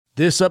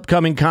This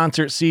upcoming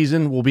concert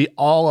season will be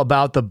all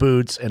about the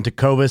boots, and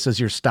Tecovas is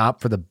your stop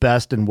for the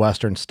best in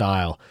Western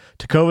style.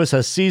 Tecovas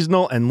has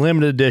seasonal and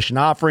limited edition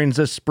offerings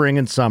this spring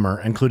and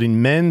summer,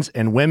 including men's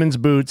and women's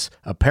boots,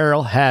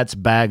 apparel, hats,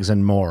 bags,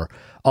 and more.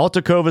 All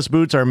Tecovas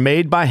boots are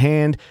made by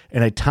hand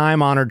in a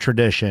time-honored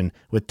tradition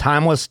with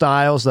timeless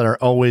styles that are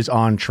always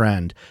on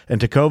trend. And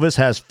Tecovas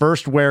has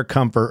first wear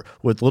comfort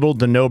with little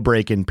to no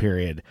break-in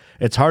period.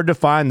 It's hard to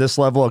find this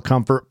level of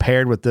comfort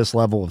paired with this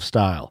level of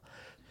style.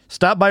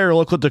 Stop by your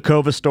local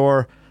Tecovas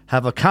store,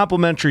 have a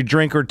complimentary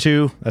drink or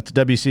two, that's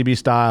WCB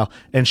style,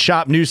 and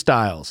shop new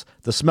styles.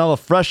 The smell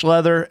of fresh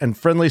leather and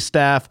friendly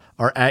staff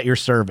are at your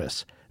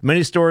service.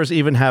 Many stores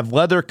even have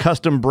leather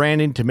custom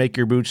branding to make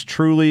your boots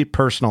truly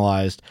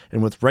personalized.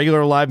 And with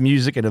regular live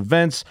music and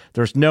events,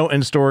 there's no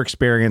in-store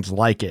experience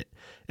like it.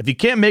 If you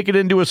can't make it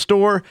into a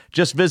store,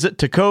 just visit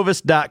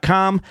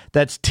tecovas.com.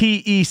 That's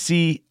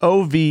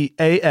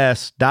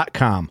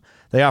TECOVAS.com.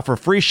 They offer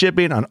free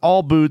shipping on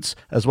all boots,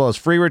 as well as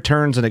free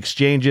returns and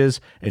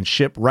exchanges, and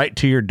ship right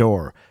to your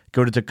door.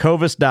 Go to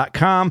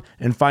tecovas.com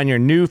and find your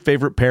new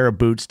favorite pair of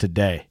boots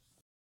today.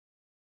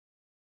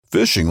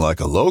 Fishing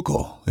like a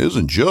local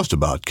isn't just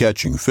about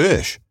catching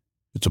fish.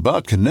 It's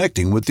about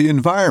connecting with the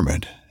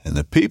environment and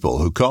the people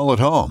who call it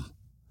home.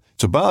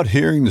 It's about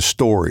hearing the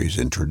stories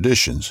and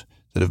traditions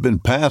that have been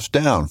passed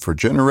down for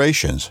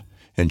generations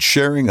and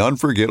sharing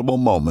unforgettable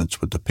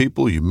moments with the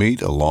people you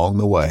meet along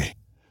the way.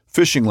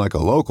 Fishing like a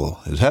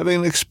local is having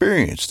an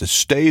experience that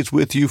stays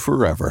with you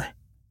forever.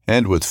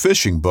 And with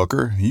Fishing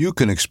Booker, you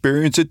can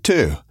experience it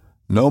too,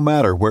 no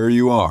matter where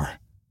you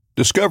are.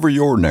 Discover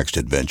your next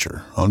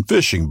adventure on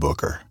Fishing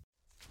Booker.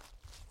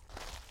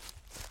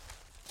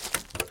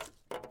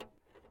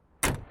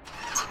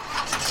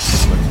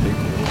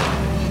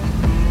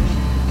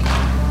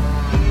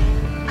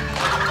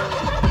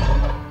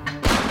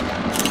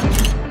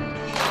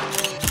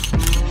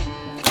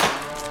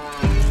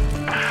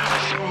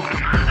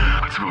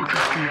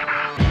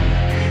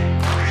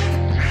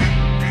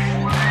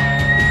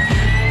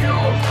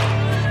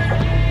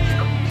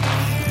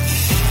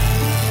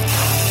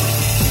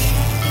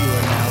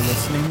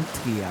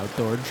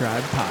 Outdoor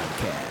Drive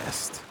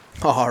Podcast.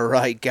 All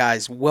right,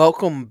 guys,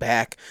 welcome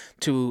back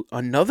to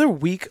another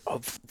week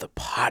of the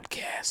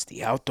podcast,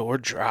 the Outdoor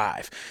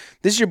Drive.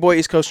 This is your boy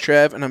East Coast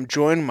Trev, and I'm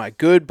joined by my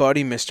good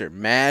buddy, Mr.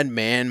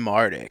 Madman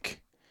Mardik.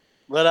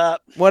 What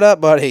up? What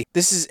up, buddy?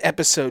 This is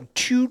episode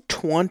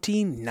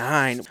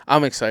 229.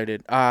 I'm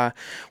excited. That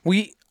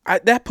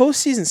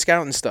postseason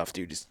scouting stuff,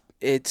 dude,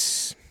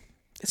 it's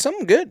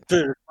something good.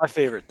 Dude, my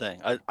favorite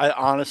thing. I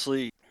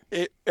honestly.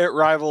 It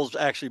rivals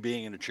actually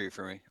being in a tree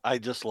for me. I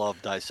just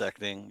love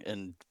dissecting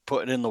and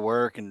putting in the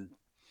work and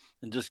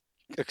just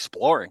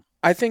exploring.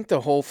 I think the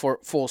whole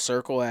full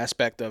circle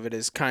aspect of it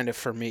is kind of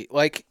for me.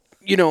 Like,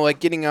 you know, like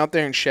getting out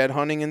there and shed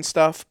hunting and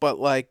stuff, but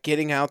like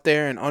getting out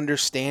there and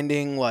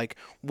understanding like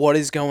what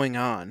is going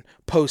on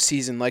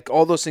postseason, like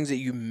all those things that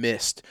you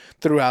missed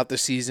throughout the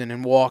season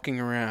and walking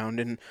around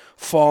and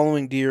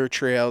following deer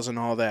trails and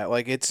all that.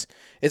 Like it's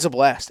a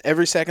blast.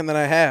 Every second that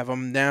I have,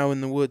 I'm now in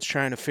the woods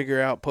trying to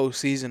figure out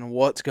postseason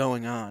what's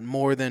going on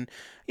more than,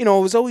 you know,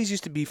 it was always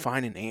used to be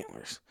finding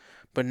antlers,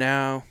 but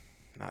now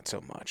not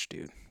so much,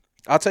 dude.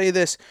 I'll tell you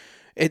this,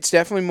 it's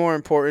definitely more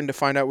important to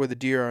find out where the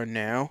deer are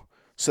now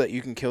so that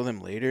you can kill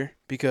them later,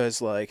 because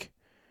like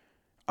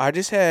I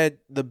just had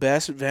the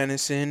best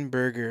venison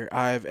burger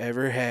I've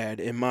ever had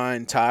in my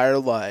entire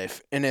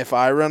life, and if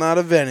I run out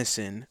of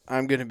venison,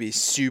 I'm going to be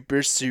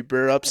super,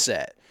 super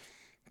upset,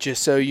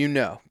 just so you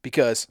know,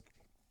 because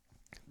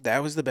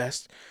that was the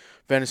best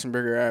venison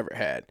burger I ever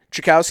had.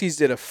 Chakowski's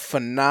did a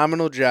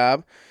phenomenal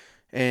job,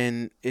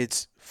 and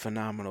it's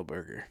phenomenal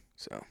burger.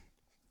 So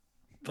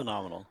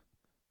phenomenal.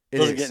 It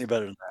doesn't get any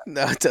better than that.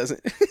 No, it doesn't.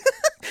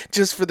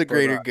 Just for the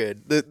greater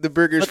good. The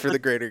burger's for the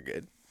greater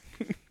good.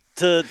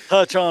 To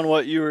touch on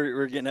what you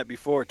were getting at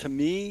before, to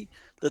me,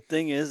 the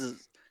thing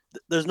is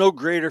there's no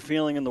greater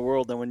feeling in the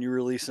world than when you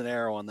release an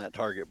arrow on that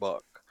target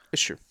buck.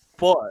 It's true.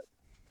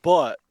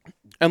 But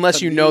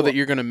unless you know that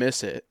you're going to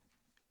miss it.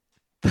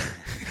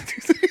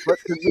 But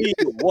to me,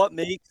 what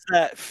makes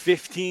that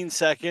 15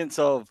 seconds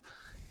of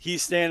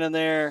he's standing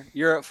there,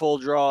 you're at full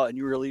draw, and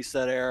you release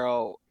that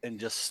arrow and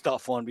just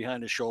stuff one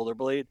behind his shoulder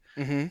blade.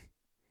 Mm-hmm.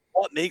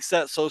 What makes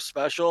that so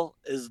special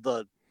is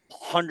the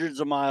hundreds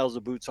of miles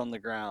of boots on the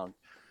ground,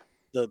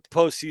 the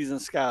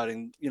postseason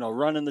scouting, you know,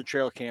 running the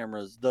trail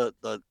cameras, the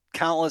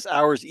countless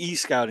hours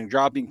e-scouting,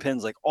 dropping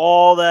pins, like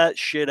all that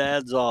shit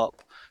adds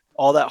up.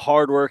 All that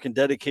hard work and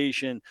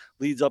dedication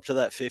leads up to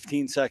that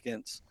 15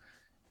 seconds.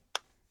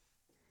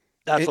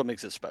 That's what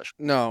makes it special.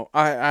 No,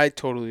 I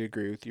totally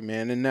agree with you,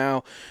 man. And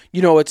now,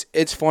 you know,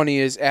 it's funny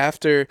is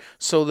after,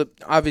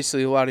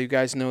 obviously a lot of you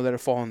guys know that are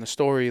following the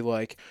story,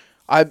 like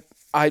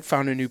I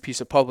found a new piece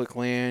of public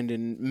land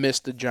and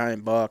missed a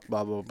giant buck,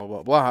 blah, blah, blah,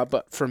 blah, blah.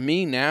 But for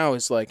me now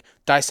is like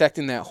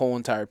dissecting that whole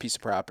entire piece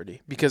of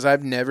property, because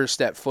I've never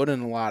stepped foot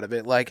in a lot of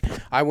it. Like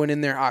I went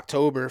in there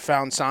October,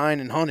 found sign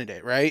and hunted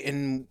it, right?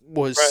 And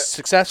was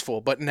successful.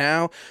 But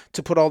now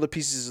to put all the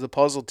pieces of the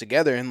puzzle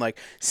together and like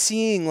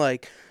seeing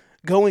like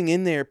going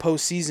in there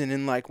postseason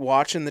and like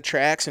watching the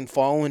tracks and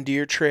following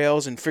deer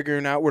trails and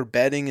figuring out where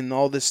bedding and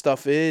all this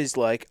stuff is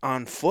like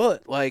on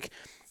foot, like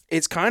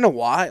it's kind of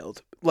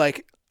wild.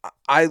 Like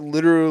I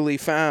literally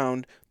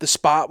found the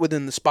spot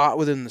within the spot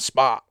within the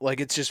spot. Like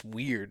it's just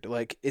weird.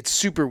 Like it's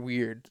super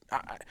weird.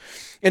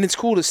 And it's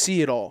cool to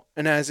see it all.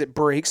 And as it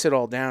breaks it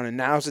all down, and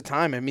now's the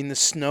time. I mean, the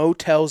snow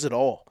tells it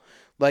all.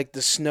 Like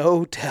the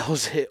snow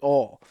tells it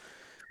all.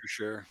 For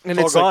sure. And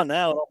it's all like, gone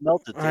now. It all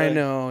melted today. I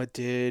know it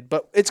did,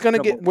 but it's gonna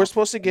get. We're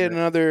supposed to get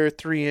another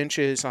 3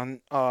 inches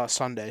on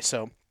Sunday,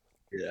 so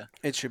yeah,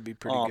 it should be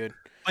pretty good.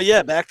 But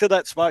yeah, back to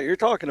that spot you're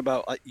talking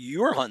about.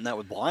 You were hunting that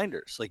with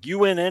blinders. Like you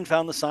went in,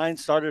 found the sign,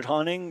 started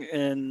hunting,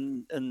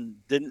 and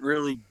didn't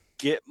really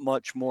get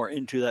much more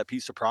into that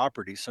piece of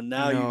property. So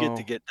now you get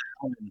to get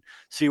down and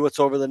see what's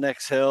over the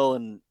next hill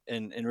and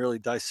really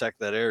dissect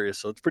that area.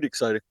 So it's pretty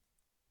exciting.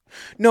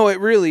 No, it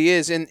really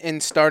is,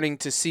 and starting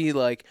to see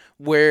like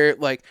where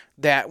like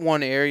that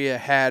one area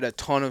had a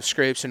ton of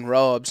scrapes and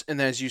rubs,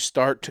 and as you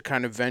start to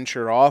kind of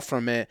venture off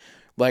from it,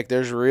 like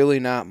there's really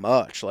not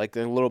much. Like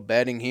a little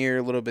bedding here,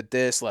 a little bit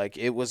this. Like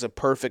it was a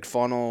perfect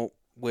funnel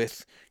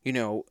with, you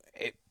know,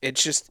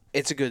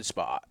 it's a good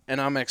spot,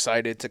 and I'm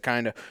excited to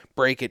kind of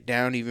break it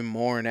down even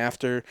more. And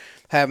after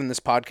having this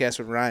podcast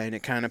with Ryan,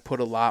 it kind of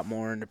put a lot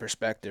more into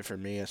perspective for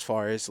me as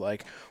far as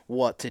like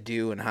what to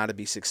do and how to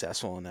be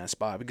successful in that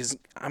spot. Because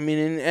I mean,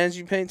 and as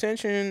you pay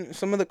attention,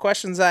 some of the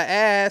questions I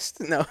asked,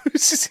 no,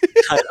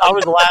 I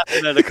was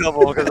laughing at a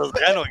couple because I was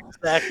like, I know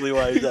exactly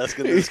why he's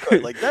asking this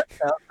question. Like that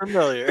sounds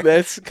familiar.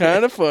 That's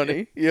kind of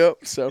funny. Yep.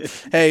 So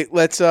hey,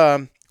 let's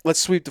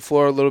sweep the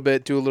floor a little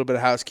bit, do a little bit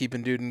of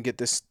housekeeping, dude, and get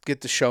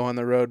the show on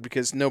the road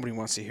because nobody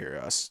wants to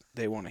hear us.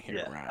 They want to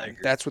hear Ryan.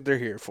 That's what they're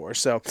here for.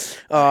 So,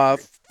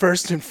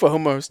 first and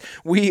foremost,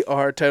 we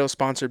are title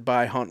sponsored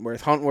by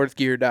Huntworth,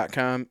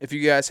 huntworthgear.com. If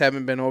you guys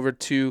haven't been over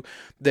to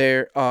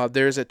there,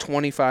 there's a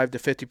 25 to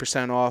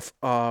 50% off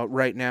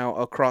right now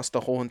across the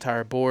whole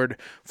entire board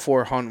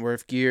for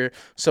Huntworth gear.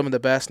 Some of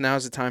the best.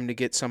 Now's the time to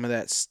get some of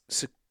that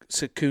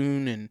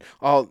Cocoon and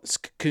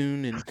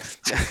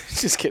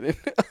just kidding.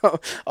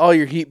 All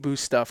your heat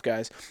boost stuff,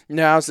 guys.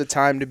 Now's the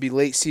time to be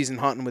late season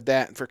hunting with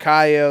that. And for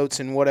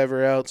coyotes and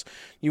whatever else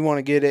you want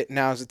to get it,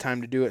 now's the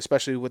time to do it,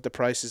 especially with the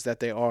prices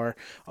that they are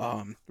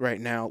right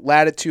now.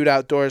 Latitude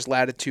Outdoors,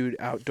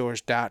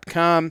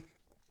 latitudeoutdoors.com.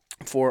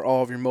 for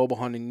all of your mobile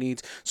hunting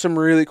needs. Some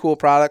really cool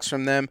products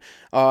from them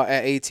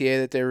at ATA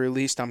that they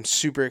released. I'm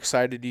super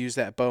excited to use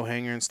that bow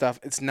hanger and stuff.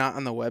 It's not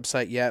on the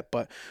website yet,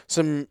 but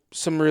some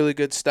really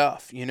good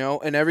stuff, you know,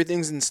 and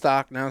everything's in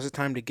stock. Now's the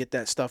time to get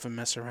that stuff and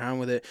mess around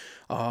with it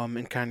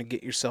and kind of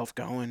get yourself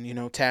going, you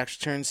know, tax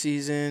return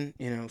season,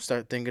 you know,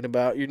 start thinking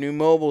about your new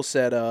mobile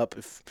setup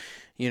if,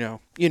 you know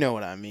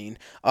what I mean.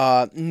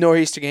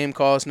 Nor'easter Game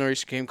Calls,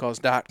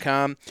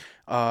 nor'eastergamecalls.com.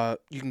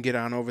 You can get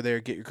on over there,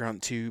 get your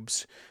grunt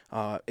tubes.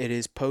 It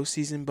is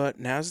postseason, but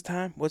now's the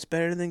time. What's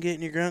better than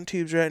getting your grunt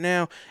tubes right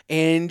now?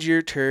 And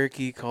your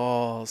turkey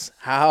calls.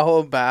 How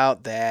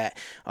about that?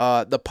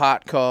 The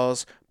pot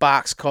calls,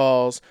 box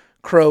calls,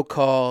 crow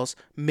calls,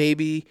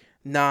 maybe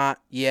not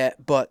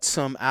yet, but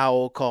some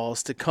owl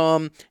calls to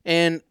come,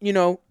 and, you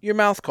know, your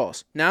mouth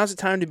calls. Now's the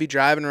time to be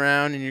driving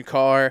around in your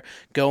car,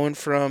 going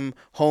from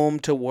home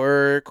to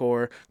work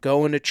or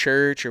going to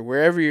church or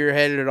wherever you're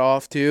headed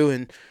off to,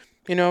 and,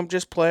 you know,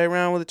 just play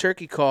around with a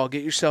turkey call.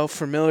 Get yourself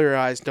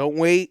familiarized. Don't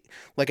wait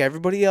like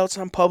everybody else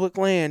on public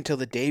land till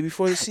the day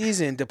before the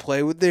season to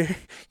play with their,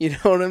 you know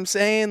what I'm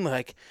saying?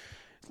 Like,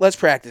 let's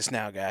practice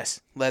now,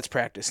 guys. Let's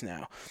practice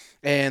now.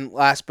 And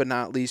last but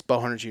not least,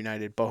 Bowhunters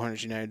United,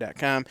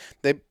 bowhuntersunited.com.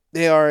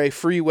 They are a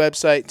free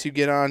website to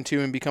get on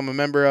to and become a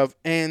member of,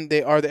 and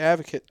they are the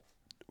advocate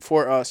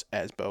for us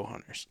as bow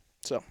hunters.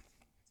 So,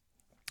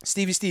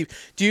 Steve,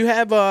 do you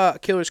have a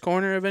killer's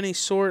corner of any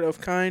sort of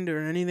kind or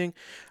anything?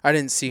 I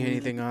didn't see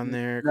anything on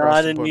there. No,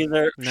 I didn't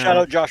either. No. Shout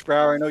out Josh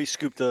Brower. I know he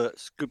scooped the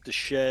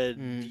shed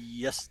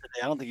yesterday.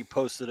 I don't think he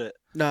posted it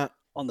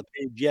on the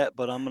page yet,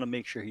 but I'm gonna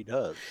make sure he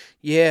does.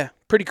 Yeah,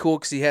 pretty cool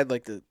because he had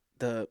like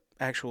the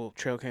actual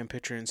trail cam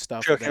picture and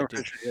stuff. Trail cam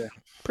picture, yeah.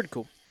 Pretty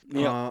cool.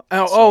 Yeah.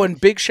 And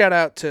big shout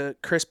out to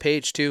Chris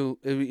Page too.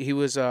 He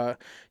was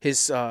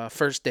his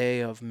first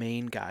day of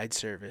Maine guide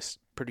service.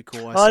 Pretty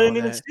cool. I didn't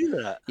even see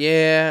that.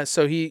 Yeah,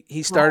 so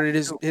he started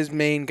his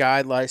Maine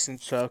guide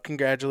license. So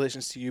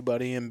congratulations to you,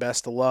 buddy, and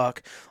best of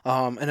luck.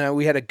 And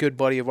we had a good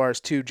buddy of ours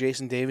too,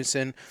 Jason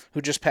Davidson,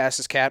 who just passed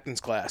his captain's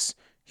class.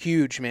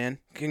 Huge, man.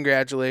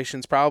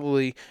 Congratulations,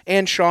 probably.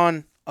 And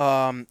Sean.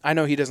 I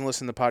know he doesn't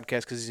listen to the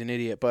podcast because he's an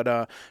idiot,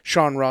 but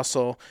Sean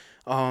Russell.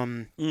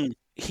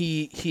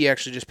 He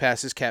actually just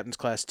passed his captain's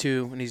class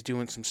too, and he's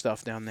doing some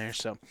stuff down there.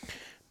 So,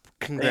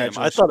 congratulations!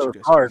 Damn, I thought it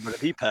was hard, but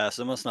if he passed,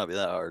 it must not be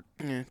that hard.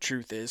 Yeah,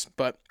 truth is.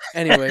 But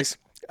anyways,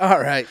 all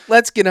right,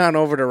 let's get on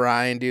over to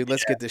Ryan, dude.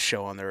 Let's get this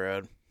show on the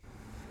road.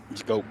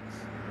 Let's go.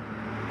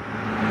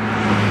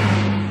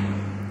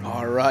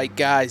 All right,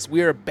 guys,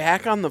 we are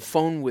back on the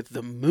phone with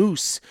the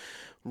Moose,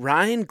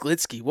 Ryan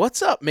Glitsky.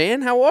 What's up,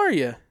 man? How are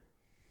you?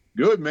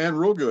 Good, man.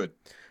 Real good.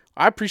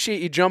 I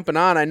appreciate you jumping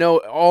on. I know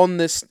on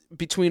this,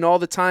 between all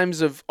the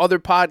times of other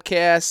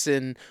podcasts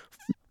and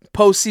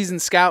postseason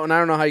scout, and I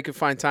don't know how you could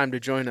find time to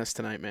join us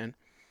tonight, man.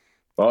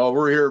 Oh,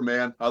 we're here,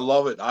 man. I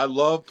love it. I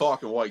love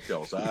talking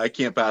whitetails. I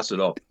can't pass it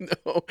up.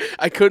 No,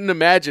 I couldn't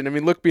imagine. I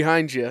mean, look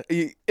behind you.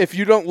 If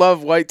you don't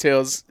love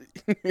whitetails,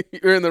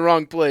 you're in the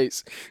wrong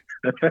place.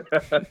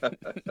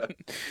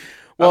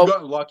 Well, I've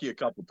gotten lucky a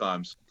couple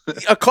times.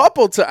 A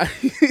couple times.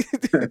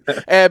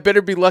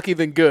 Better be lucky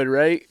than good,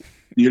 right?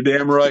 You're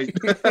damn right.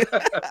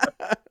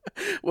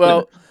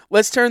 Well,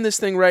 let's turn this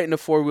thing right into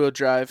four-wheel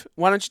drive.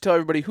 Why don't you tell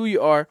everybody who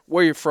you are,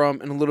 where you're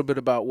from, and a little bit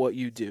about what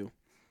you do?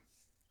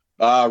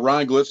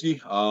 Ryan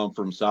Glitsky,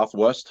 from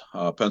Southwest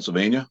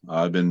Pennsylvania.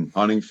 I've been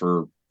hunting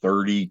for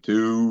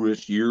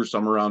 32-ish years,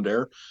 somewhere around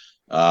there.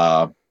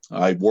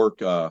 I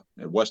work at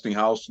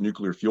Westinghouse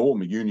Nuclear Fuel.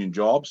 I'm a union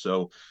job,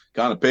 so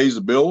kind of pays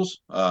the bills.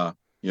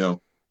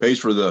 Pays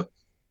for the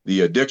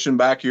addiction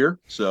back here.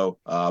 So,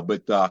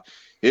 but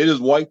it is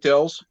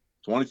whitetails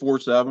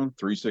 24/7,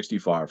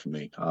 365 for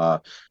me.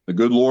 The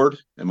good Lord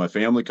and my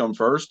family come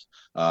first.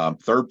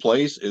 Third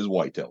place is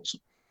whitetails.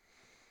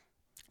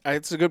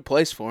 It's a good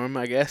place for him,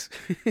 I guess.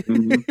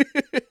 Mm-hmm.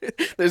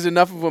 There's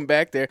enough of them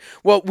back there.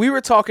 Well, we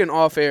were talking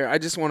off air. I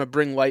just want to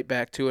bring light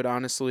back to it,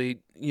 honestly.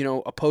 You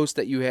know, a post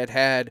that you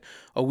had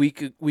a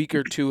week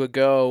or two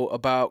ago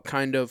about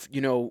kind of,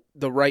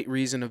 the right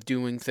reason of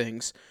doing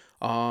things.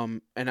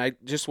 And I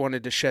just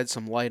wanted to shed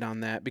some light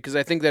on that because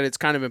I think that it's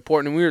kind of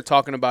important. And we were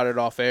talking about it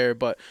off air,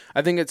 but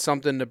I think it's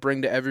something to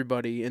bring to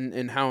everybody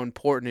and how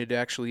important it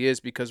actually is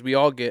because we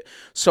all get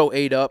so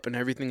ate up in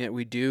everything that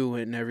we do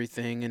and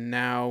everything. And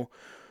now,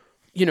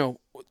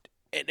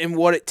 and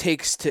what it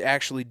takes to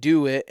actually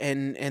do it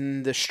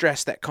and the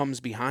stress that comes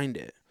behind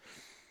it.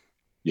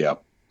 Yeah.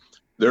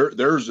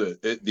 There's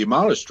the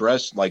amount of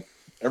stress, like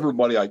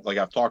everybody,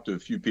 I've talked to a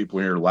few people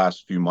here the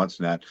last few months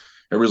and that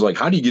everybody's like,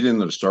 how do you get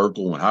into the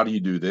circle and how do you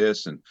do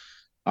this? And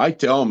I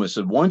tell them, I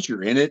said, once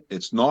you're in it,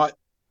 it's not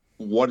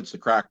what it's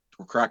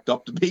cracked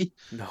up to be.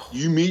 No.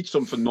 You meet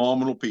some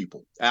phenomenal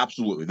people.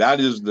 Absolutely. That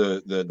is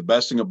the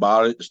best thing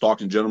about it is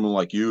talking to gentlemen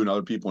like you and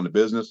other people in the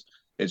business.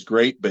 It's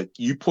great, but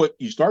you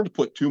start to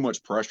put too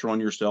much pressure on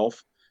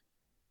yourself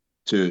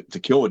to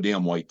kill a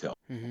damn whitetail.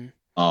 Mm-hmm.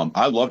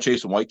 I love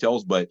chasing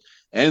whitetails, but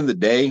end of the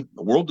day,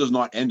 the world does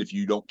not end if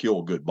you don't kill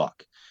a good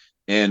buck.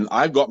 And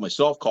I've got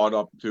myself caught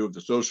up to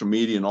the social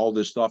media and all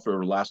this stuff over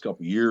the last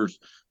couple of years.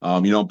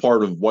 I'm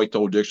part of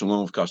Whitetail Addiction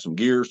Alone with Custom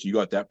Gear. So you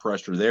got that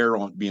pressure there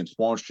on being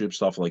sponsorship,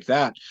 stuff like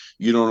that.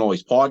 You don't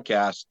always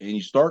podcast and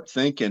you start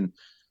thinking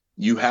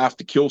you have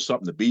to kill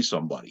something to be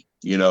somebody,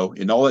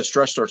 and all that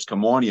stress starts to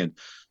come on you.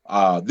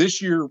 And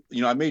this year,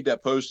 I made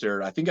that post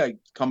there. I think I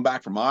come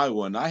back from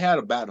Iowa and I had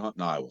a bad hunt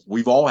in Iowa.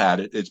 We've all had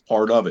it. It's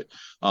part of it.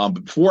 But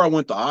before I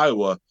went to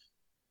Iowa,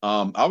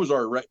 I was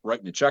already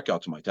writing a check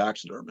out to my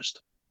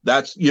taxidermist.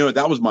 That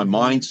was my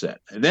mindset.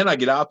 And then I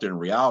get out there and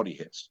reality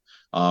hits.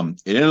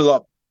 It ended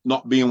up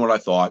not being what I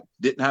thought.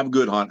 Didn't have a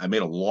good hunt. I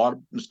made a lot of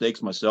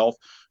mistakes myself,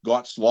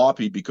 got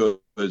sloppy because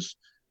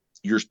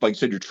you're, like I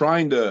said, you're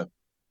trying to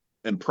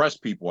impress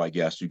people, I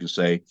guess you could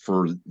say,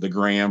 for the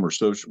gram or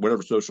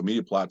whatever social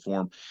media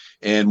platform.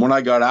 And when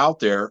I got out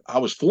there, I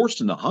was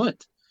forced into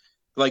hunt.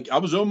 Like I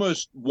was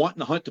almost wanting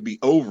the hunt to be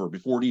over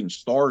before it even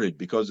started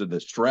because of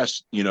the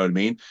stress, you know what I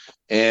mean?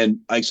 And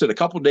like I said, a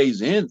couple of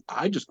days in,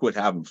 I just quit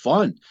having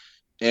fun.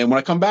 And when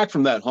I come back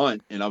from that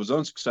hunt and I was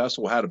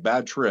unsuccessful, had a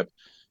bad trip,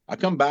 I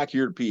come back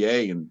here to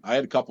PA and I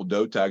had a couple of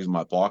doe tags in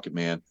my pocket,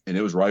 man, and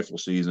it was rifle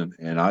season.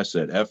 And I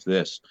said, F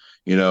this.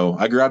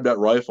 I grabbed that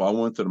rifle, I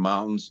went to the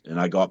mountains and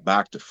I got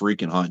back to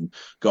freaking hunting,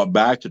 got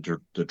back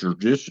to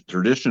the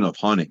tradition of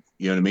hunting.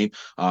 You know what I mean?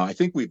 I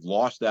think we've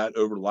lost that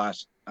over the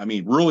last,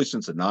 really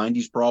since the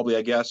 90s, probably,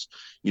 I guess.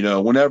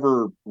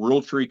 Whenever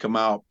Realtree come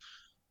out,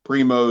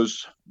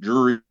 Primos,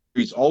 Juries,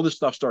 all this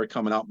stuff started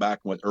coming out back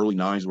in the early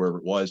 90s, wherever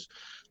it was.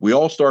 We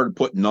all started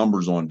putting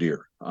numbers on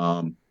deer,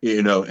 and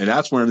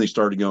that's when they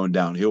started going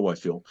downhill, I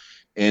feel.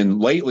 And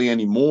lately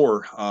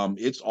anymore,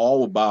 it's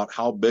all about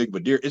how big of a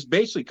deer. It's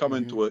basically come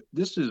into it.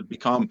 This has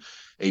become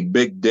a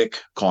big dick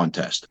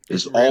contest.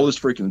 It's all this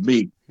freaking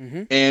big.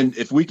 Mm-hmm. And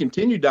if we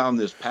continue down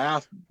this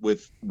path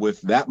with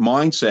that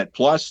mindset,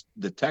 plus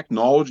the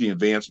technology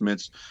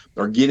advancements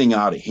are getting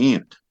out of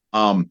hand.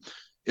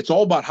 It's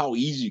all about how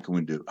easy can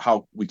we do,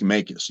 how we can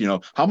make it.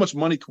 How much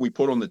money can we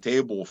put on the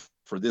table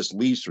for this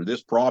lease or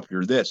this property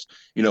or this?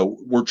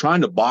 We're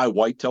trying to buy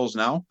whitetails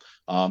now,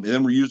 and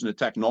then we're using the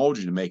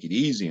technology to make it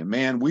easy. And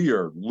man, we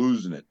are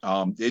losing it.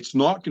 It's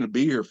not going to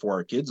be here for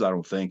our kids, I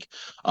don't think,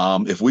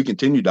 if we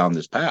continue down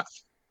this path.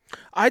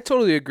 I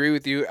totally agree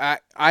with you.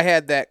 I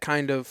had that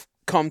kind of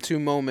come to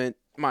moment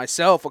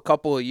myself a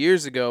couple of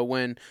years ago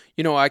when,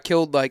 I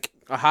killed like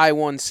a high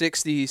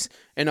 160s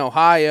in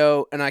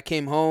Ohio and I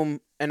came home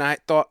and I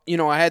thought,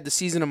 I had the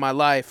season of my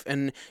life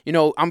and,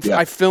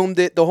 I filmed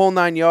it the whole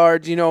 9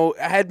 yards. I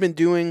had been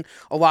doing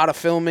a lot of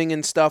filming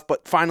and stuff,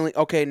 but finally,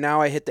 okay,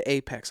 now I hit the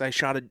apex. I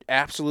shot an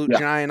absolute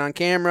giant on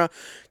camera.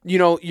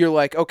 You're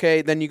like,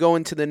 okay, then you go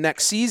into the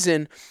next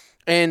season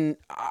And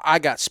I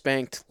got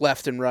spanked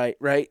left and right,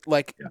 right?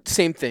 Like,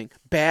 same thing.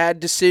 Bad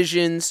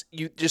decisions.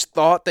 You just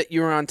thought that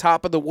you were on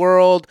top of the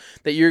world,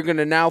 that you're going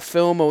to now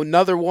film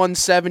another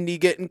 170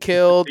 getting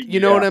killed.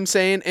 You know what I'm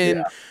saying?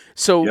 And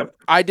so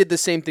I did the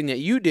same thing that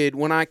you did.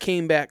 When I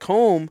came back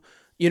home,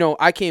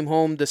 I came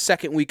home the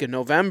second week of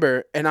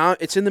November, and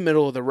it's in the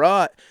middle of the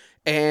rut.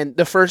 And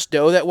the first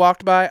doe that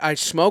walked by, I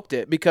smoked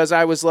it because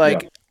I was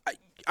like,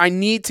 I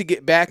need to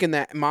get back in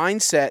that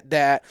mindset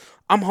that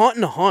I'm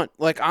hunting a hunt.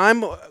 Like,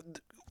 I'm,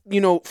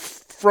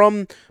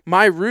 from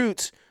my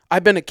roots,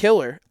 I've been a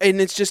killer,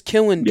 and it's just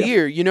killing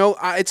deer.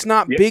 It's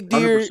not big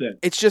deer. 100%.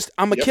 It's just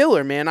I'm a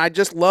killer, man. I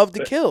just love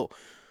to kill.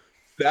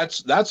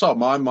 That's how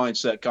my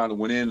mindset kind of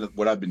went in.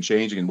 What I've been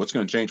changing and what's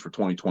going to change for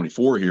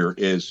 2024 here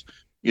is,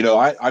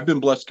 I've been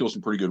blessed to kill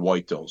some pretty good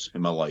whitetails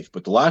in my life,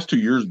 but the last 2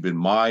 years have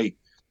been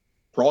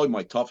probably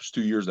my toughest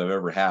 2 years I've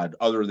ever had,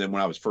 other than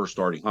when I was first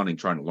starting hunting,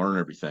 trying to learn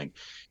everything.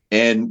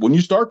 And when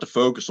you start to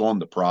focus on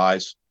the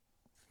prize,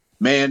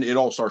 man, it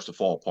all starts to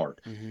fall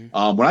apart.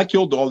 Mm-hmm. When I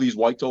killed all these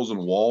whitetails in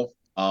the wall,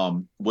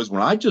 was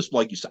when I just,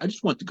 like you said, I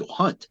just went to go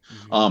hunt.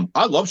 Mm-hmm.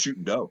 I love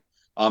shooting doe.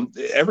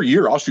 Every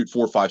year I'll shoot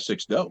 4, 5,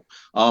 6 doe.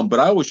 But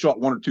I always shot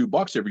 1 or 2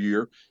 bucks every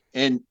year.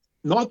 And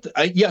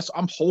yes,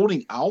 I'm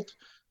holding out,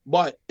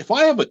 but if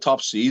I have a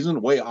tough season,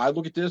 the way I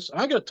look at this,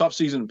 I got a tough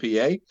season in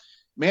PA,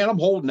 man, I'm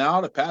holding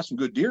out. I pass some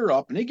good deer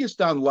up, and it gets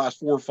down to the last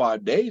 4 or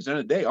 5 days. End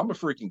of the day, I'm a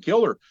freaking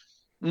killer.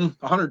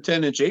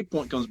 110-inch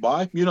 8-point comes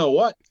by. You know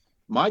what?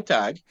 My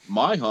tag,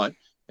 my hunt,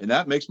 and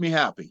that makes me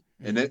happy.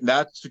 And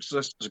that's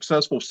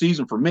successful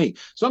season for me.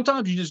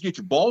 Sometimes you just get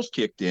your balls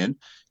kicked in,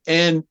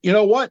 and you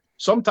know what?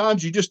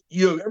 Sometimes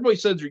everybody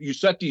says you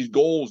set these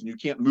goals and you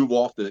can't move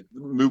off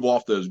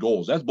those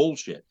goals. That's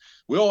bullshit.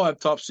 We all have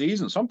tough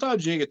seasons.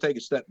 Sometimes you need to take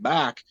a step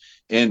back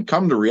and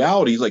come to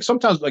realities. Like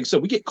sometimes, like I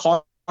said, we get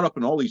caught up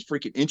in all these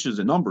freaking inches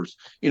and numbers.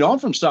 I'm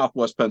from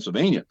Southwest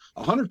Pennsylvania.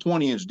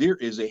 120-inch deer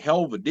is a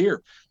hell of a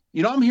deer.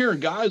 I'm hearing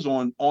guys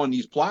on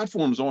these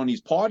platforms, on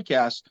these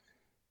podcasts,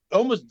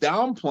 almost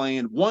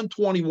downplaying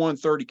 120,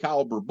 130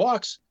 caliber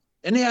bucks,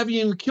 and they haven't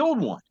even killed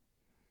one.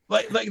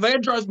 Like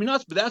that drives me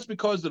nuts, but that's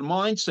because of the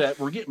mindset.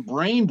 We're getting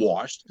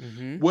brainwashed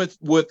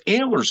with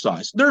antler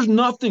size. There's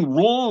nothing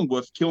wrong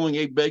with killing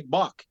a big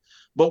buck,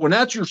 but when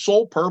that's your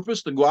sole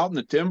purpose to go out in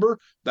the timber,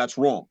 that's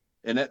wrong.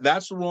 And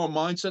that's the wrong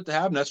mindset to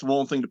have, and that's the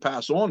wrong thing to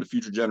pass on to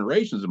future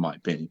generations, in my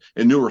opinion,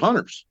 and newer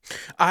hunters.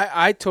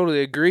 I totally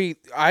agree.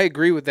 I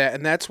agree with that,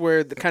 and that's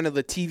where the kind of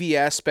the TV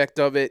aspect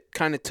of it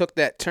kind of took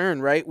that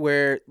turn, right?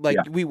 Where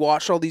we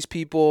watch all these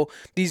people,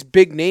 these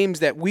big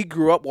names that we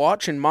grew up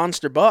watching,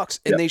 monster bucks,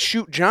 and they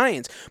shoot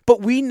giants, but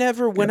we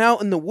never went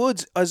out in the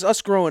woods as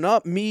us growing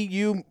up. Me,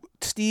 you,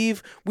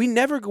 Steve, we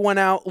never went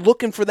out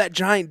looking for that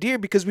giant deer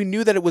because we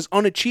knew that it was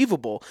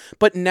unachievable.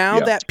 But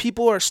now that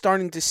people are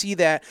starting to see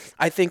that,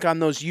 I think on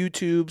those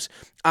YouTubes,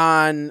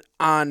 on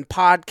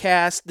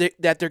podcasts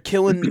that they're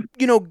killing,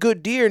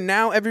 good deer.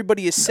 Now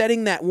everybody is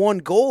setting that one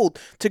goal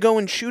to go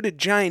and shoot a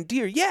giant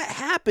deer. Yeah, it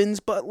happens,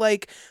 but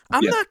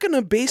I'm not going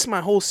to base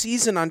my whole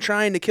season on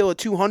trying to kill a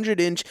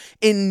 200-inch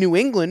in New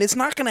England. It's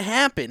not going to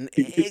happen.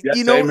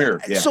 Same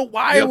here. Yeah. So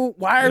why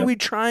are we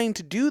trying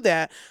to do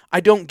that? I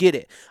don't get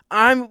it.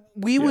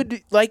 We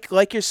would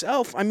like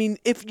yourself. I mean,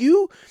 if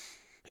you,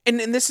 and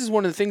this is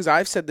one of the things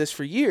I've said this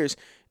for years.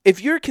 If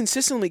you're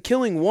consistently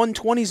killing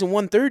 120s and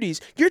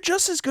 130s, you're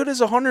just as good as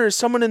a hunter as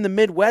someone in the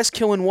Midwest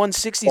killing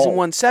 160s and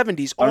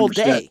 170s all 100%.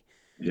 day.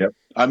 Yep.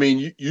 I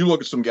mean, you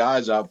look at some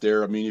guys out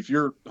there. I mean, if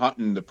you're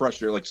hunting the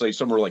pressure, like say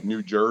somewhere like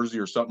New Jersey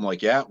or something like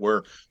that,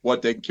 where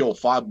they can kill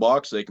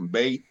 $5, they can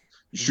bait,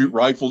 shoot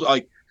rifles.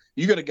 Like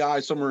you got a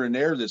guy somewhere in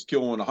there that's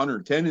killing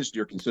 110-inch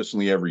deer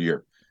consistently every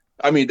year.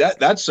 I mean,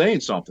 that's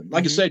saying something.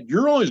 Like I said,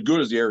 you're only as good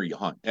as the area you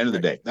hunt. End of the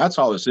day, that's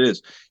how this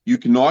is. You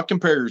cannot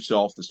compare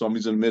yourself to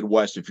somebody's in the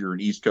Midwest if you're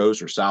in East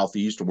Coast or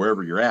Southeast or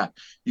wherever you're at.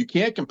 You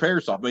can't compare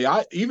yourself. I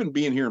mean, even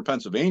being here in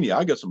Pennsylvania,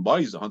 I got some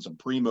buddies that hunt some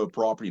primo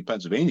property in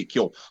Pennsylvania,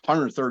 kill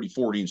 130,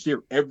 40-inch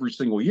deer every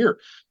single year.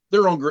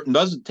 They're on,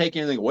 doesn't take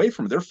anything away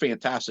from it. They're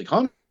fantastic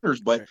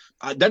hunters, but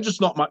that's just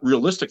not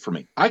realistic for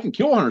me. I can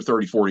kill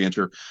 130,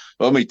 40-incher.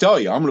 But let me tell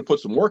you, I'm going to put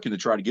some work in to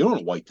try to get on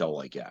a whitetail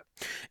like that.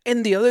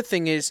 And the other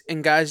thing is,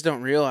 and guys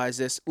don't realize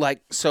this,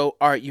 all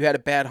right, you had a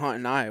bad hunt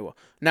in Iowa.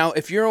 Now,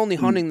 if you're only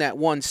hunting that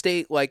one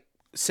state,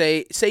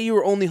 say you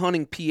were only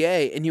hunting PA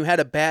and you had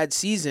a bad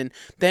season,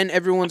 then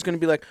everyone's going to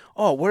be like,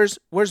 oh, where's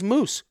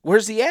Moose?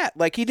 Where's he at?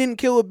 He didn't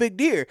kill a big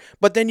deer.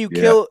 But then you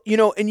kill,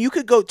 and you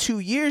could go 2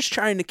 years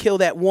trying to kill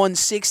that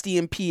 160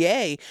 in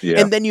PA,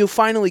 and then you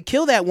finally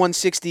kill that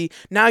 160.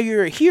 Now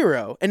you're a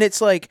hero. And it's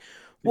like,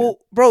 well,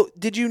 bro,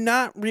 did you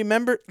not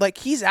remember?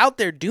 He's out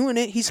there doing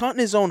it. He's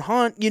hunting his own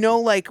hunt.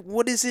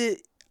 What is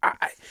it?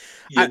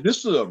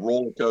 This is a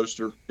roller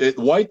coaster.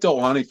 Whitetail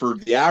hunting for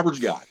the average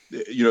guy,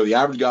 the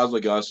average guys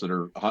like us that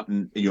are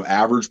hunting,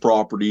 average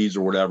properties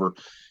or whatever,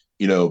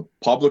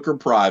 public or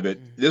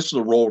private. This is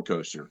a roller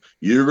coaster.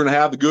 You're going to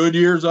have the good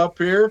years up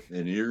here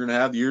and you're going to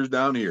have the years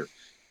down here.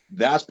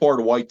 That's part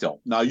of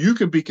whitetail. Now you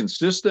can be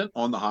consistent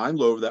on the high and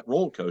low of that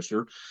roller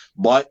coaster,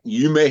 but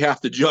you may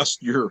have to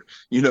adjust your,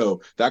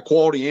 that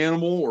quality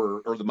animal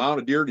or the amount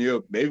of deer.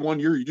 Maybe one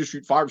year you just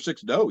shoot 5 or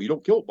 6 doe. You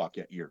don't kill a buck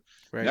that year.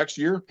 Right. Next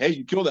year, hey,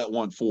 you kill that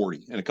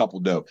 140 and a couple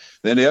of doe.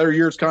 Then the other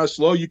year it's kind of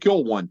slow. You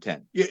kill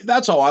 110. Yeah,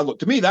 that's how I look.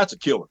 To me, that's a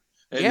killer.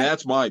 And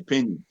that's my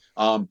opinion.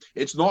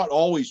 It's not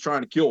always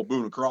trying to kill a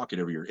Boone and Crockett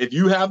every year. If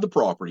you have the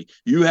property,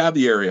 you have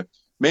the area,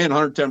 man,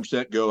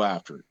 110% go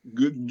after it.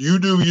 Good, you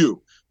do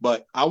you.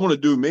 But I want to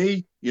do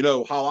me,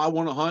 how I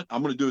want to hunt.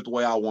 I'm going to do it the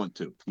way I want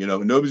to.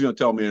 Nobody's going to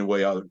tell me any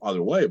way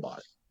other way about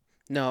it.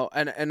 No,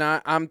 and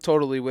I'm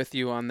totally with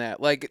you on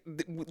that. Like,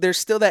 there's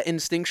still that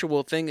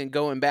instinctual thing, and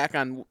going back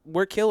on,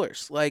 we're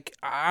killers. Like,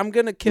 I'm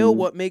gonna kill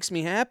what makes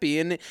me happy,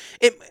 and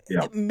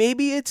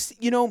maybe it's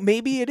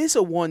maybe it is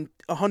a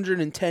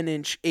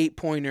 110-inch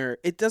 8-pointer.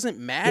 It doesn't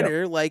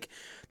matter. Like,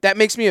 that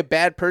makes me a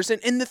bad person.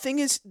 And the thing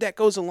is that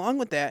goes along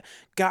with that,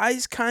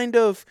 guys kind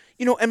of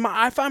and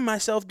I find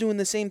myself doing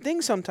the same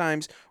thing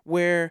sometimes,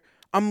 where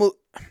I'm a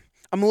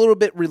little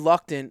bit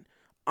reluctant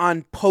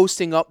on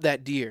posting up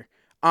that deer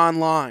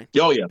online.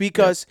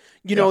 Because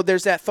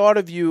there's that thought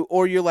of you,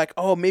 or you're like,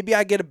 oh, maybe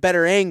I get a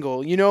better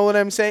angle. You know what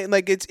I'm saying?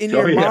 Like, it's in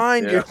your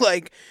mind. You're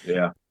like,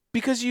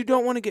 because you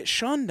don't want to get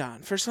shunned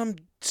on for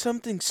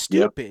something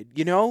stupid.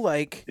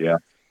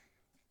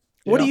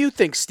 What do you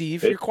think,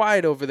 Steve? You're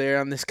quiet over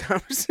there on this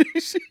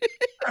conversation.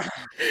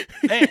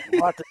 Man,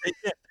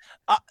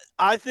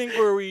 I think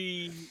where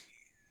we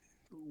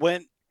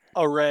went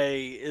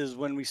array is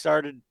when we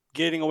started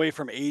getting away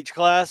from age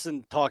class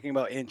and talking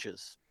about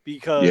inches,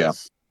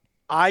 because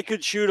I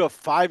could shoot a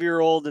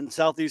 5-year-old in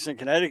southeastern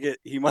Connecticut.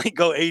 He might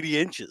go 80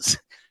 inches,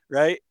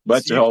 right?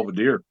 That's a hell of a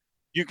deer.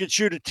 You could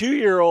shoot a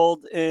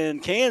 2-year-old in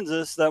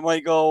Kansas that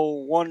might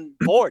go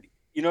 140.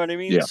 You know what I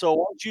mean? Yeah. So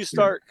once you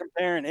start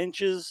comparing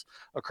inches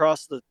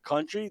across the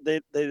country,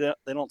 they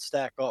don't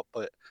stack up.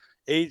 But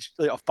age,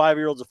 a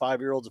 5-year-old's a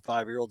 5-year-old's a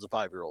 5-year-old's a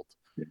 5-year-old.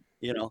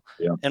 Yeah.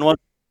 And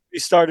once we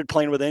started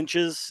playing with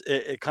inches,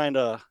 it kind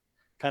of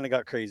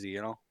got crazy.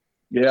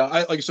 Yeah,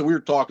 like I said, we were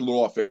talking a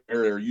little off air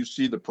there. You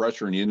see the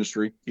pressure in the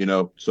industry,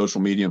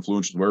 social media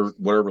influencers,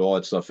 whatever all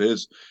that stuff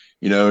is,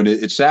 and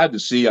it's sad to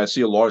see. I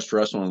see a lot of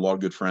stress on a lot of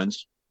good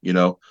friends,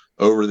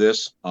 over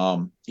this.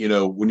 When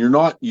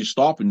you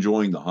stop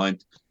enjoying the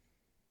hunt.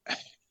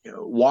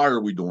 Why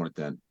are we doing it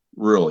then?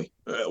 Really?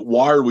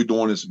 Why are we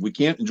doing this? If we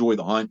can't enjoy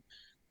the hunt,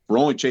 we're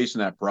only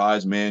chasing that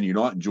prize, man. You're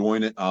not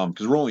enjoying it.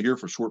 Because we're only here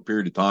for a short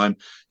period of time.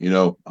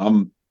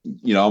 I'm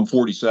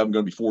 47,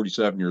 going to be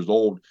 47 years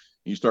old.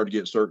 You start to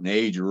get a certain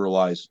age, you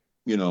realize,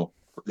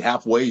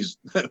 halfway's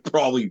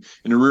probably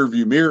in the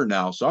rearview mirror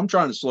now. So I'm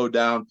trying to slow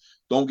down,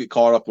 don't get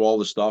caught up with all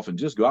this stuff, and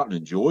just go out and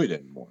enjoy it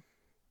anymore.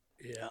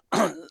 Yeah.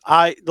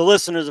 The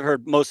listeners have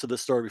heard most of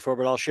this story before,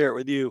 but I'll share it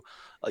with you.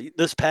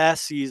 This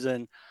past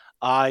season,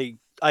 I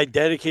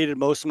dedicated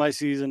most of my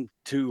season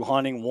to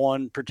hunting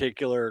one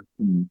particular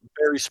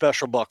very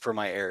special buck for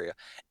my area.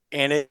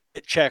 And it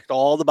checked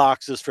all the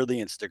boxes for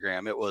the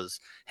Instagram. It was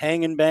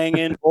hanging,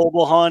 banging,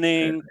 mobile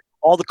hunting,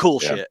 all the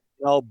cool shit.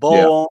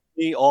 Bow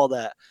only, all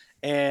that.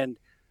 And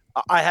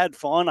I had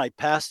fun. I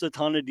passed a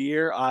ton of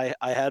deer. I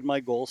had my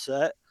goal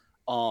set.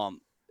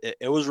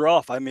 It was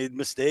rough. I made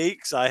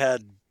mistakes. I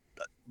had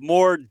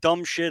more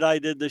dumb shit I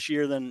did this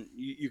year than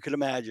you could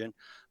imagine.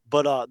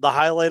 But the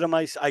highlight of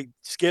I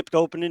skipped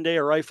opening day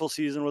of rifle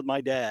season with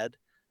my dad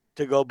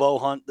to go bow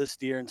hunt this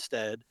deer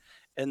instead.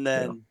 And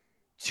then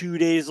 2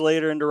 days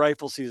later into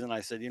rifle season,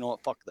 I said, you know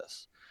what, fuck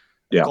this.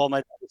 I called my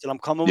dad and said, I'm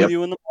coming with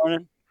you in the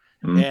morning.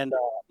 And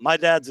my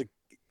dad's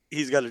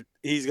he's got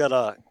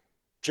a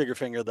trigger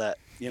finger that,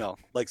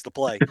 likes to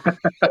play.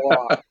 So,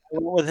 I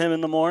went with him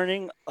in the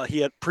morning. He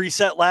had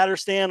preset ladder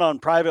stand on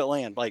private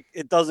land. Like,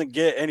 it doesn't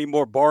get any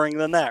more boring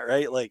than that,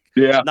 right? Like,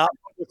 not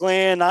public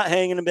land, not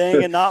hanging and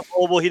banging, not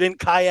mobile. He didn't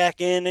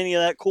kayak in, any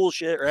of that cool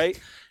shit, right?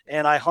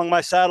 And I hung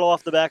my saddle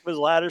off the back of his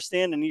ladder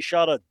stand, and he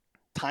shot a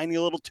tiny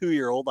little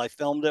 2-year-old. I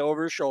filmed it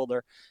over his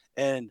shoulder,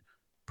 and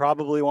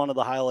probably one of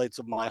the highlights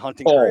of my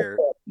hunting career.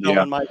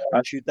 Knowing my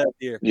dad shoot that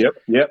deer.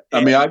 Yep.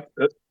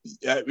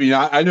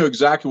 I know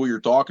exactly what you're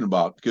talking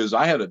about, because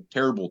I had a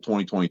terrible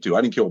 2022.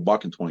 I didn't kill a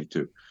buck in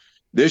 22.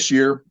 This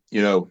year,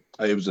 it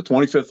was the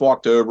 25th of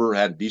October.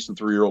 Had a decent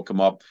 3-year-old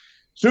come up.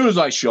 As soon as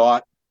I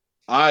shot,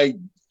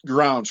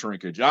 ground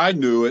shrinkage. I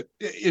knew it.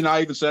 And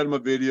I even said in my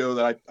video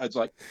that I was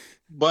like,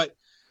 but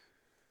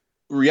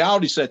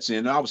reality sets in,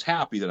 and I was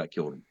happy that I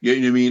killed him. You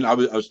know what I mean? I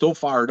was still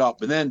fired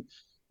up. And then,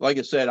 like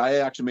I said, I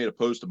actually made a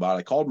post about it.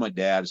 I called my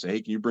dad and said,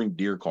 hey, can you bring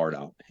deer card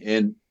out?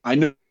 And I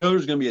know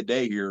there's going to be a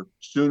day here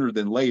sooner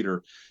than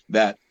later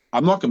that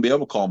I'm not going to be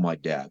able to call my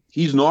dad.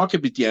 He's not going to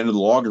be at the end of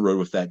the logging road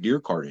with that deer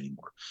card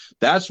anymore.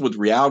 That's what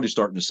reality is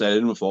starting to set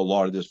in with a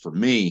lot of this for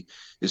me,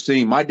 is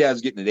seeing my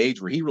dad's getting at an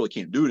age where he really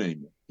can't do it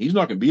anymore. He's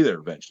not going to be there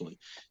eventually.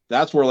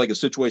 That's where, like, a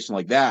situation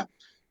like that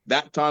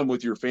time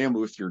with your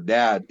family, with your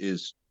dad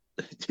is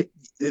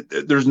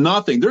there's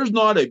not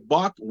a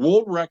buck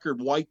world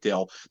record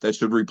whitetail that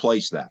should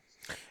replace that.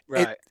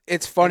 Right.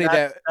 It's funny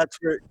that's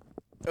where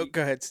Oh,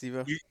 go ahead,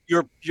 Steve.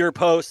 Your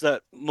post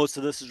that most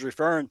of this is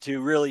referring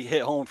to really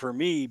hit home for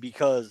me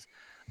because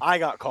I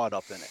got caught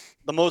up in it.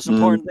 The most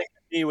important thing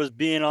to me was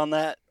being on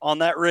that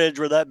ridge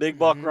where that big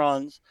buck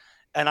runs,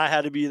 and I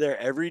had to be there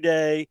every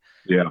day.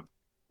 Yeah.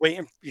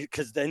 Waiting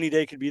because any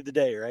day could be the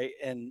day, right?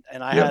 And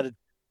I had to.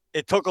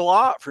 It took a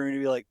lot for me to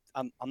be like,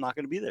 I'm not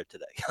going to be there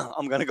today.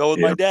 I'm going to go with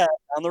my dad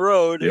on the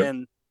road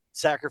and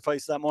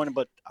sacrifice that morning.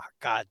 But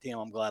God damn,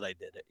 I'm glad I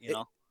did it. You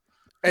know.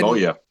 And Oh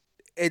yeah.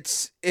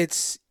 It's.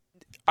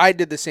 I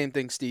did the same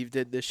thing Steve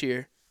did this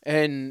year,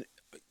 and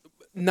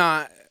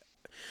not.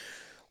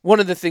 One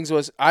of the things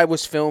was I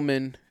was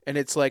filming, and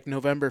it's like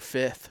November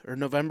 5th or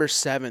November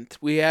 7th.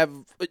 We have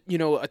a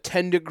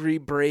 10-degree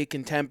break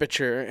in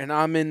temperature, and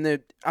I'm in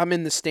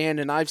the stand,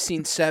 and I've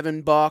seen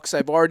 7 bucks.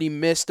 I've already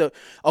missed a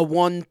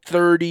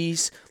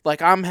 130s.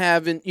 Like I'm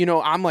having,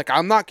 I'm like,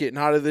 I'm not getting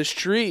out of this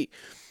tree.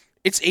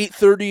 It's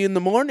 8:30 in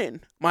the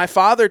morning. My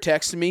father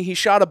texted me. He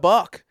shot a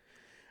buck,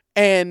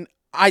 and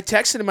I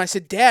texted him. I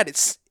said, Dad,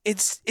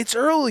 it's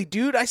early,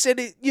 dude. I said,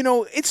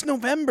 it's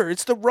November.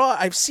 It's the raw.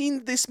 I've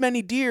seen this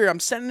many deer. I'm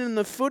sending in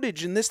the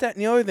footage and this, that,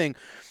 and the other thing.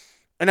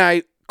 And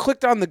I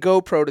clicked on the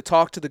GoPro to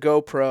talk to the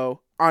GoPro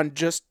on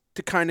just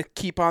to kind of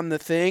keep on the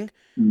thing.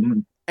 Mm-hmm.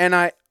 And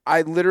I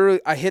literally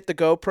hit the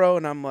GoPro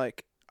and I'm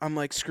like,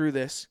 screw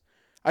this.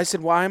 I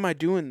said, why am I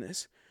doing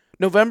this?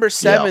 November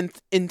 7th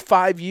in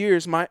 5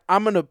 years,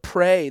 I'm going to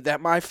pray that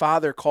my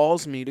father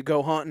calls me to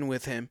go hunting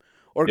with him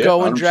or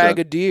go and 100%. drag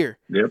a deer.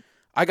 Yep.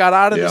 I got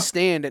out of the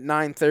stand at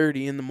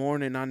 9:30 in the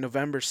morning on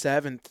November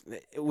 7th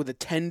with a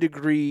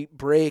 10-degree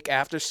break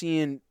after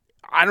seeing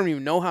I don't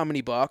even know how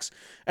many bucks,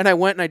 and I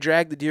went and I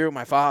dragged the deer with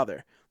my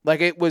father. Like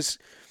it was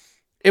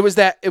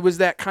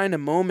that kind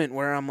of moment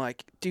where I'm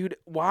like, dude,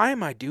 why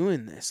am I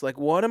doing this? Like,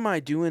 what am I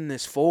doing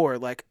this for?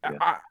 Like,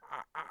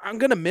 I'm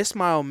gonna miss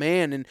my old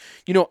man, and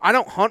I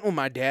don't hunt with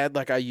my dad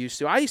like I used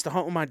to. I used to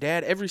hunt with my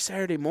dad every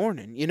Saturday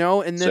morning,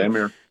 and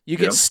then you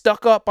get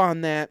stuck up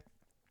on that.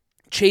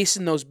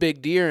 Chasing those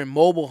big deer and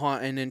mobile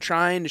hunting and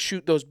trying to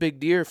shoot those big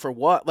deer for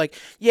what? Like,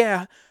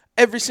 yeah,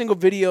 every single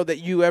video that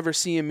you ever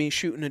see of me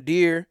shooting a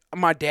deer,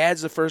 my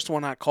dad's the first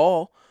one I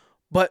call.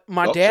 But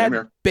my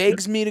dad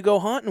begs me to go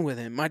hunting with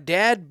him. My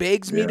dad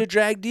begs me to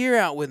drag deer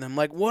out with him.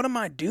 Like, what am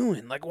I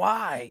doing? Like,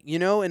 why?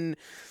 And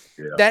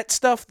that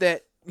stuff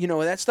that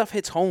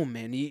hits home,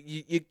 man.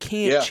 You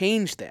can't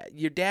change that.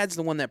 Your dad's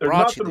the one that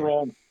brought you there.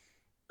 Wrong.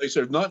 They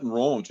said there's nothing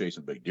wrong with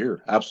chasing big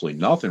deer. Absolutely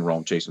nothing wrong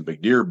with chasing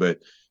big deer. But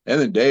in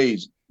the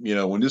days,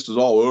 when this is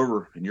all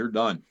over and you're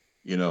done,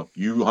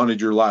 you hunted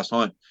your last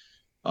hunt.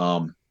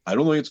 I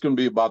don't think it's going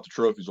to be about the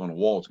trophies on the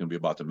wall. It's going to be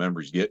about the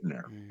memories getting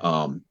there.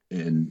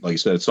 And like I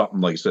said, it's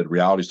something, like I said,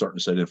 reality's starting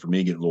to set in for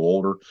me getting a little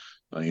older.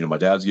 My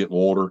dad's getting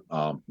older.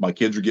 My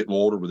kids are getting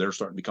older, but they're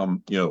starting to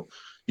become,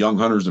 young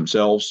hunters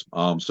themselves.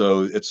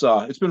 So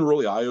it's been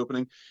really eye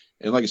opening.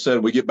 And like I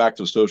said, we get back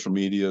to the social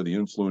media, the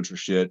influencer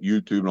shit,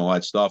 YouTube and all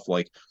that stuff.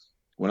 Like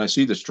when I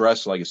see the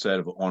stress, like I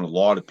said, on a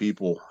lot of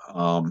people,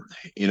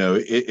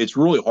 it's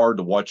really hard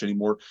to watch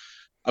anymore.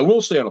 I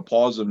will say on a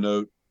positive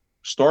note,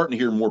 starting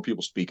to hear more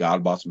people speak out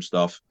about some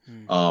stuff.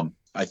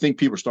 I think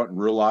people are starting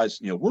to realize,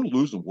 we're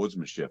losing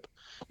woodsmanship.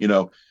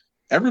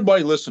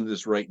 Everybody listen to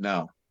this right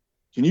now.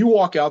 Can you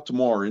walk out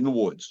tomorrow in the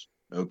woods,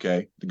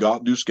 okay, to go out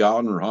and do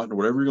scouting or hunting or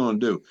whatever you're going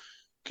to do?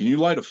 Can you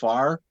light a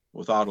fire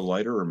without a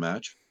lighter or a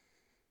match?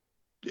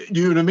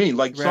 You know what I mean?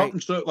 Like something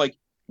so like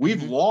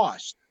we've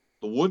lost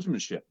the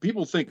woodsmanship.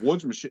 People think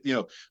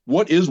woodsmanship,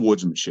 what is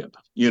woodsmanship?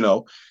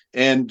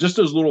 And just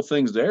those little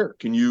things there.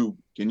 Can you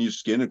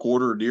skin a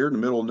quarter of deer in the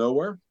middle of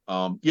nowhere?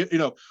 All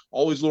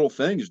these little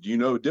things. Do you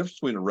know the difference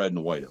between a red and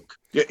a white oak?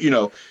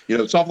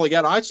 Something like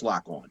that I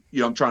slack on.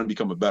 I'm trying to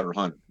become a better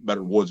hunter,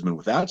 better woodsman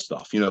with that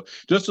stuff.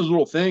 Just those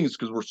little things,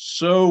 because we're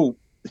so,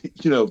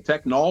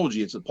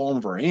 technology, it's the palm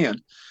of our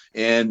hand.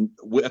 And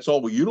that's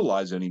all we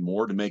utilize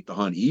anymore to make the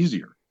hunt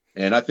easier.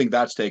 And I think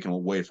that's taken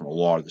away from a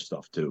lot of the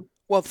stuff too.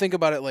 Well, think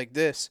about it like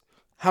this.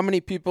 How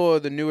many people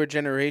are the newer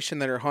generation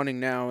that are hunting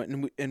now,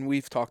 and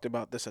we've talked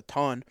about this a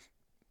ton,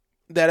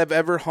 that have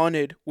ever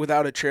hunted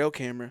without a trail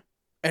camera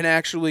and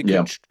actually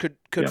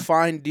could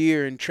find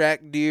deer and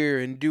track deer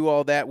and do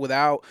all that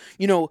without,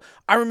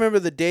 I remember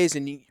the days,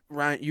 and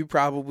Ryan, you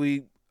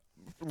probably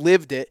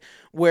lived it,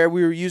 where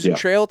we were using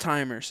trail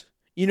timers.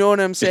 You know what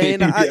I'm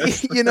saying?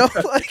 Yes.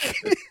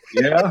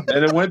 Yeah,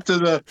 and it went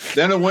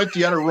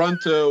you had to run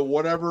to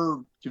whatever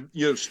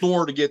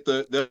store to get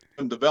the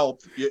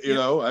developed.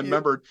 I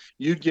remember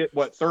you'd get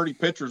 30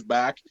 pictures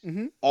back,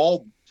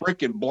 all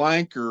freaking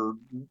blank or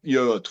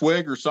a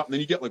twig or something.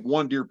 Then you get like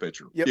one deer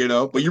picture.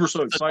 But you were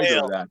so excited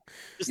about that.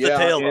 Just the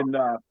tail. And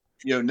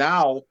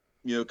now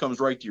it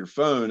comes right to your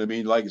phone. I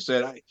mean, like I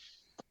said,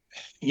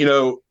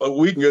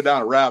 we can go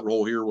down a rabbit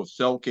hole here with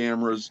cell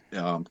cameras,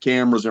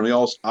 cameras, and everything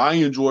else. I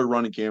enjoy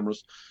running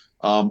cameras.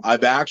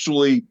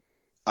 It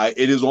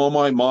is on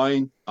my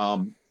mind.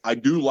 I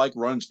do like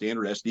running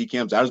standard SD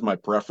cams. That is my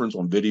preference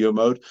on video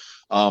mode.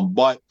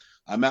 But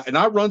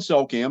I run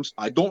cell cams.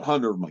 I don't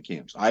hunt over my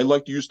cams. I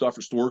like to use stuff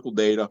for historical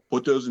data,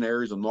 put those in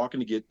areas I'm not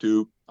going to get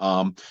to.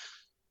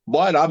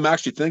 But I'm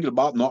actually thinking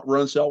about not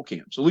running cell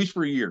cams, at least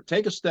for a year.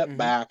 Take a step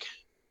back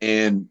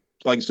and,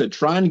 like I said,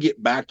 trying to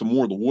get back to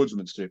more of the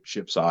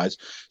woodsmanship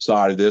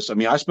side of this. I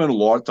mean, I spend a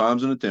lot of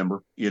times in the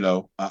timber.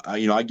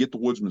 I get the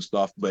woodsman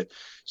stuff, but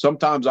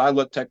sometimes I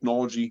let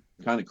technology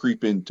kind of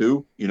creep in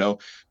too.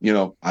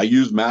 I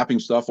use mapping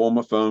stuff on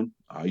my phone.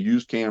 I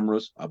use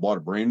cameras. I bought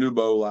a brand new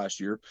bow last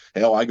year.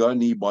 Hell, I got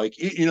an e-bike.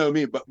 You know what I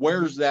mean? But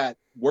where's that?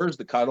 Where's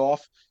the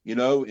cutoff?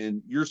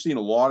 And you're seeing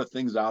a lot of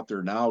things out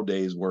there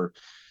nowadays where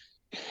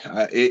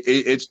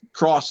it's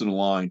crossing the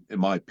line, in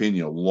my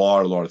opinion. A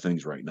lot of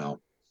things right now.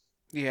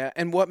 Yeah,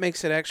 and what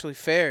makes it actually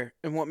fair,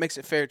 and what makes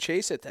it fair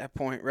chase at that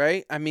point,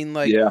 right? I mean,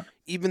 like, Yeah.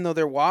 even though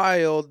they're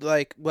wild,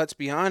 like, let's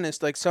be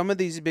honest, like, some of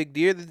these big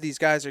deer that these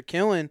guys are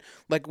killing,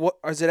 like, what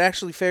is it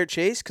actually fair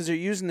chase? Because they're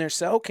using their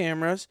cell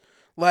cameras,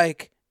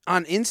 like,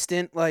 on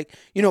instant, like,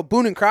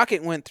 Boone and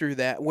Crockett went through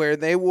that, where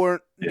they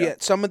weren't,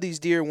 yet some of these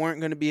deer weren't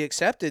going to be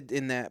accepted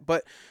in that,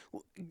 but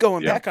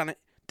going back on it,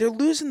 they're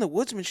losing the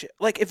woodsmanship.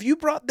 Like, if you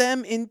brought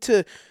them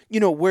into,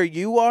 where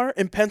you are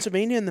in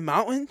Pennsylvania in the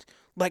mountains,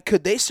 like,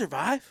 could they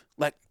survive?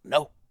 Like,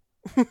 no.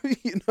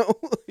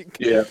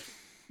 Yeah.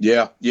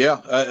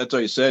 That's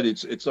like I said.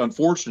 It's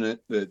unfortunate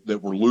that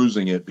we're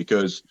losing it,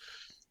 because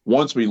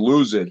once we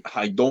lose it,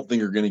 I don't think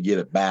you're going to get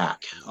it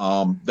back.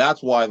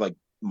 That's why, like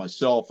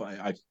myself,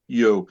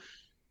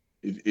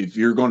 if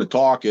you're going to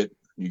talk it,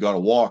 you got to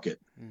walk it.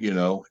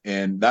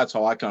 And that's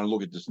how I kind of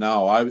look at this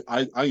now.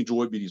 I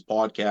enjoy these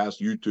podcasts,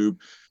 YouTube.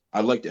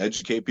 I like to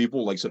educate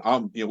people. Like I said,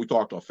 we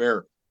talked off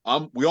air.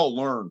 We all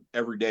learn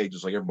every day,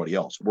 just like everybody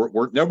else.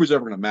 Nobody's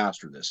ever going to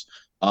master this.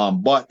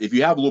 But if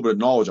you have a little bit of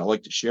knowledge, I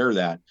like to share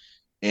that.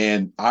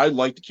 And I'd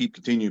like to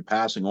continue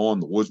passing on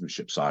the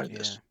woodsmanship side of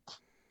this.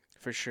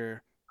 For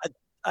sure.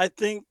 I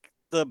think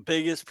the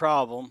biggest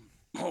problem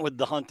with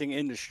the hunting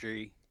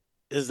industry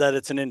is that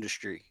it's an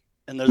industry,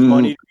 and there's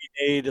money to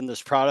be made, and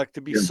there's product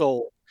to be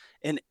sold.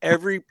 And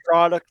every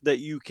product that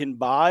you can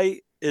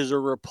buy is a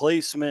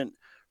replacement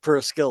for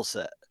a skill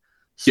set.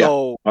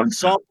 So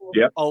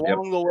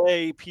along the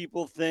way,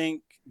 people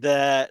think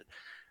that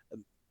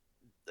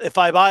if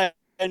I buy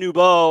a new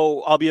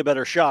bow, I'll be a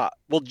better shot.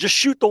 Well, just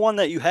shoot the one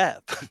that you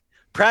have.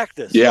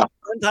 Practice. Yeah.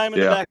 Spend time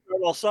in the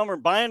backyard all summer.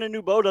 Buying a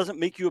new bow doesn't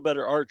make you a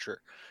better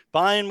archer.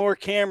 Buying more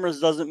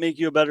cameras doesn't make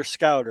you a better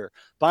scouter.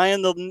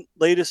 Buying the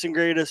latest and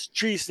greatest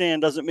tree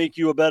stand doesn't make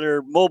you a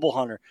better mobile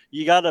hunter.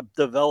 You got to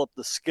develop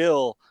the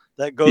skill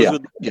that goes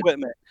with the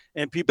equipment.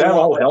 And people that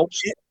all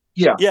helps.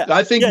 Yeah.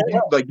 I think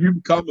you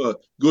become a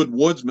good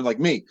woodsman like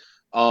me.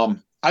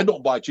 I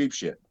don't buy cheap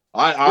shit.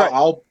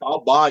 I'll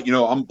buy,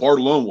 I'm part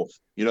of Lone Wolf,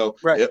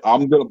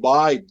 I'm going to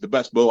buy the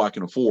best bow I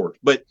can afford,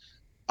 but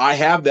I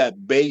have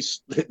that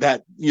base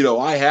that,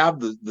 I have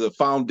the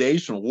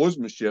foundational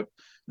woodsmanship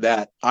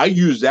that I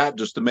use that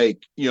just to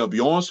make, be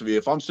honest with you,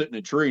 if I'm sitting in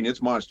a tree and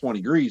it's minus 20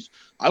 degrees,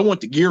 I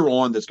want the gear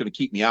on that's going to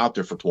keep me out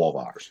there for 12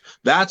 hours.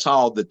 That's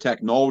how the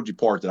technology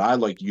part that I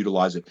like to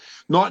utilize it,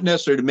 not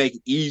necessarily to make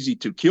it easy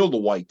to kill the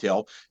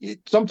whitetail.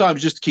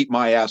 Sometimes just to keep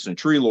my ass in a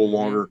tree a little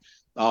longer.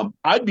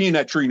 I'd be in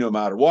that tree no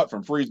matter what,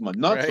 from freezing my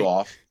nuts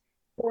off,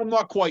 or I'm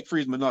not quite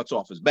freezing my nuts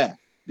off as bad.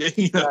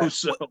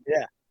 So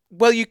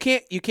well, you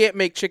can't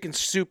make chicken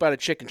soup out of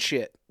chicken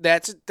shit.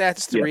 That's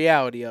the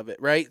reality of it,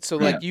 right? So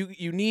like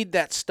you need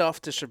that stuff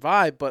to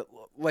survive, but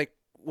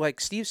like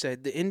Steve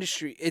said, the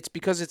industry, it's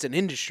because it's an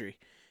industry.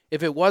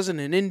 If it wasn't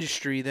an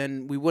industry,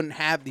 then we wouldn't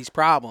have these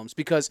problems,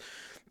 because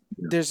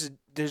there's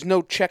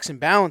no checks and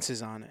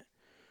balances on it.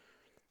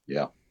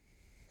 Yeah.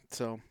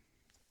 So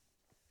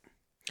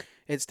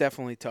it's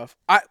definitely tough.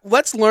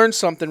 Let's learn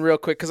something real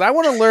quick, because I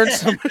want to learn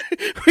something.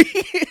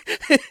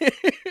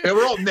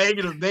 We're all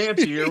negative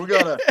Nancy here.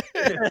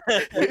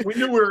 We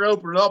knew we were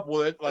opening up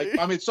with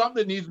it.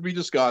 Something that needs to be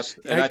discussed.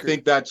 And I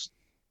think that's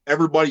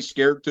everybody's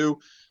scared to.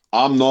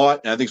 I'm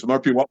not. And I think some other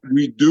people,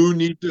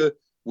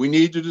 we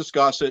need to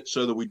discuss it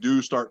so that we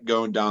do start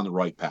going down the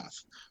right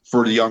path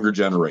for the younger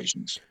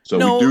generations. So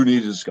we do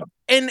need to discuss.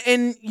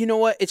 And you know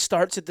what? It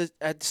starts at the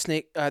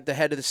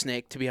head of the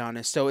snake, to be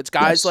honest. So it's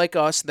guys like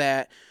us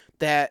that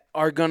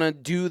are gonna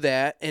do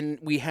that, and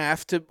we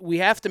have to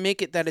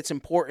make it that it's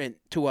important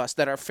to us,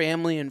 that our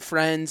family and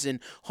friends and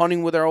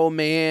hunting with our old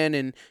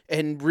man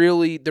and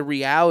really the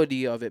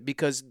reality of it,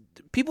 because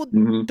people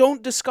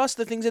don't discuss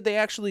the things that they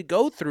actually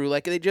go through.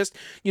 Like, they just,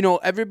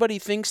 everybody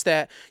thinks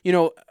that,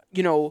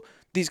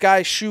 these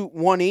guys shoot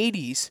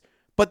 180s,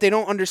 but they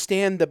don't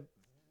understand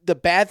the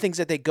bad things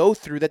that they go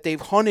through, that they've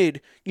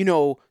hunted,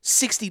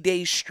 60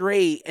 days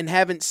straight and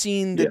haven't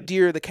seen the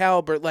deer, the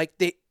caliber. Like,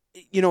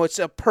 it's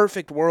a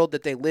perfect world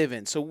that they live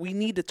in. So we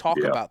need to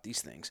talk about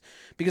these things,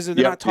 because if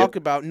they're not talked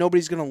about,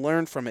 nobody's going to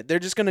learn from it. They're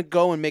just going to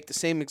go and make the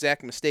same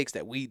exact mistakes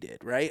that we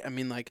did. Right. I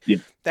mean,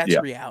 that's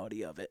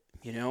reality of it,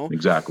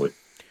 Exactly.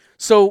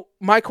 So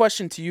my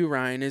question to you,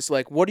 Ryan, is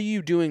like, what are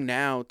you doing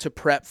now to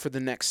prep for the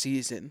next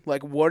season?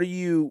 Like, what are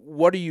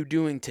you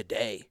doing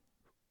today?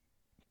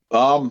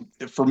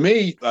 For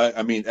me,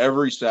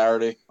 every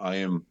Saturday I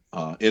am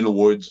in the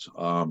woods.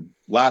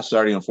 Last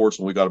Saturday,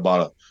 unfortunately, we got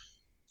about a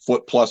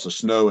foot plus of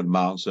snow in the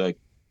mountains. So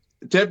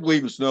typically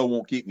even snow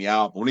won't keep me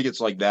out. But when it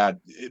gets like that,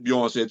 to be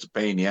honest, it's a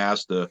pain in the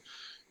ass to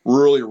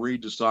really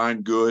read the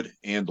sign good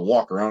and to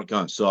walk around. It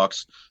kind of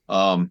sucks.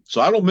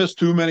 So I don't miss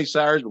too many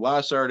Saturdays. But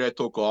last Saturday I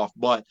took off,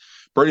 but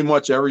pretty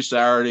much every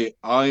Saturday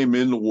I am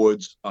in the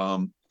woods.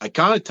 I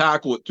kind of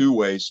tackle it two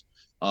ways.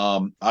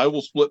 I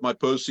will split my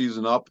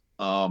postseason up,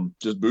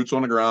 just boots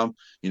on the ground.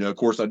 Of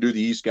course, I do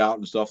the e-scout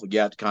and stuff like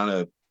that to kind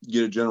of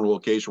get a general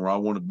location where I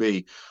want to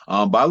be.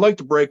 But I like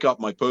to break up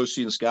my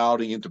postseason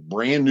scouting into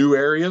brand new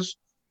areas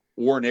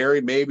or an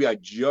area maybe I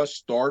just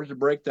started to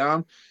break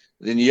down.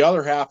 Then the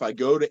other half, I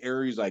go to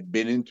areas I've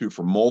been into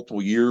for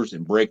multiple years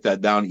and break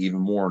that down even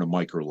more on a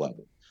micro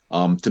level.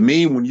 To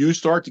me, when you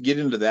start to get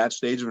into that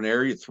stage of an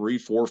area, 3,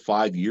 4,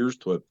 5 years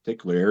to a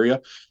particular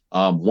area,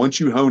 once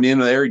you hone in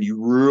there and you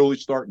really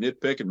start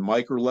nitpicking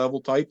micro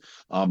level type,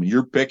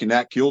 you're picking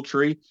that kill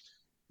tree.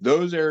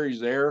 Those areas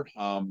there,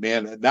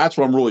 man, that's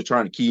what I'm really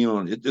trying to key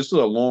on. This is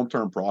a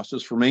long-term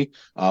process for me,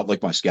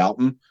 like my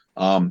scouting,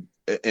 and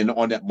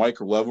on that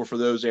micro level for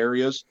those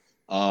areas.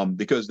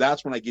 Because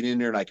that's when I get in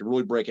there and I can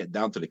really break it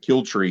down to the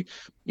kill tree.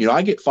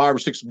 I get 5 or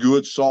 6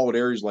 good solid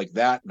areas like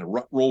that, and the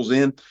rut rolls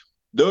in.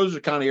 Those are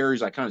the kind of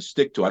areas I kind of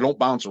stick to. I don't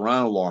bounce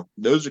around a lot.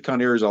 Those are the kind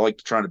of areas I like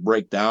to try to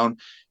break down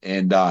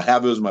and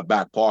have those in my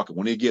back pocket.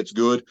 When it gets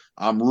good,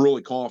 I'm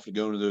really confident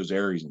going to those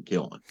areas and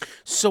killing.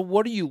 So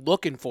what are you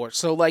looking for?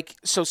 So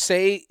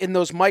say in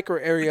those micro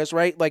areas,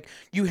 right? Like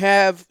you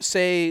have,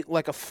 say,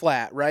 like a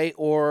flat, right?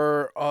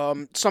 Or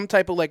some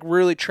type of like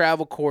really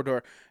travel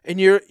corridor. And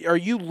are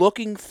you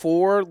looking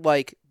for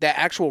like the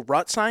actual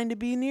rut sign to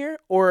be near?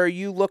 Or are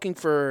you looking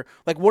for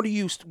like what are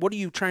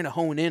you trying to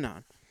hone in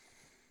on?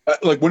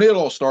 Like when it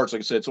all starts, like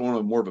I said, it's on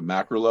a more of a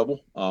macro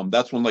level.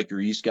 That's when like your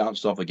e-scout and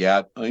stuff like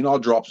that. I'll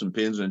drop some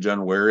pins in a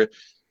general area.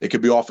 It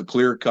could be off a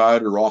clear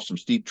cut or off some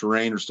steep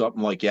terrain or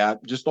something like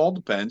that. Just all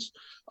depends.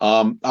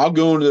 I'll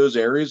go into those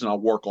areas and I'll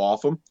work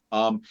off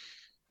them.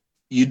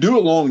 You do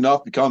it long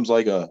enough, becomes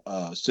like a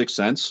sixth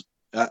sense.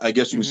 I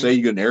guess you can say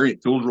you get an area,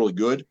 it feels really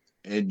good,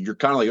 and you're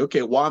kind of like,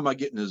 okay, why am I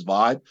getting this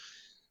vibe?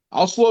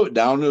 I'll slow it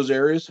down in those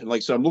areas. And like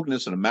I said, I'm looking at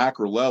this at a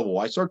macro level.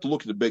 I start to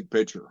look at the big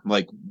picture. I'm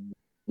like,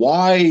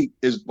 why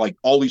is like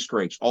all these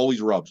scrapes, all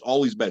these rubs,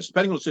 all these beds,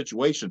 depending on the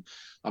situation,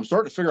 I'm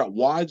starting to figure out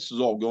why this is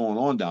all going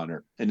on down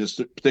there in this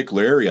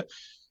particular area.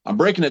 I'm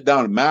breaking it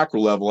down at macro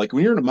level. Like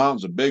when you're in the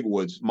mountains of big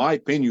woods, my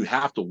opinion, you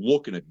have to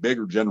look in a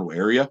bigger general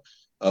area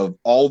of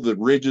all the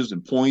ridges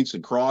and points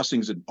and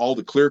crossings and all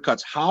the clear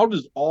cuts. How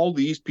does all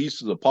these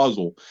pieces of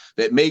puzzle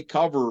that may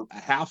cover a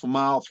half a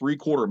mile,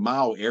 3/4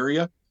 mile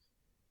area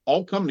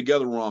all come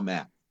together where I'm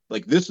at?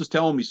 Like this is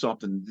telling me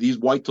something. These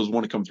whitetails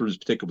want to come through this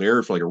particular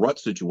area for like a rut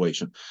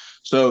situation.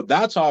 So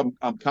that's how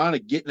I'm kind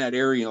of getting that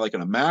area like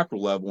on a macro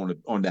level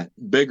on that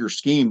bigger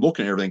scheme,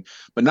 looking at everything.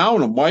 But now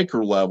on a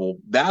micro level,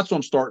 that's when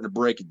I'm starting to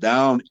break it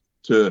down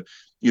to,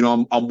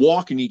 I'm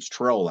walking each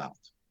trail out.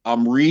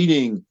 I'm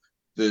reading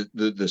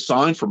the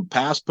sign from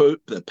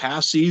the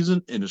past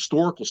season and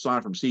historical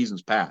sign from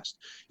seasons past.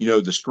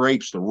 The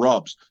scrapes, the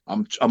rubs.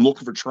 I'm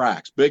looking for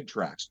tracks, big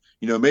tracks.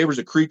 Maybe there's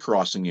a creek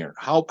crossing there.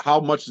 How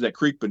much has that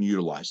creek been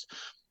utilized?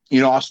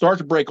 I'll start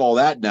to break all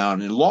that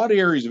down. In a lot of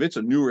areas, if it's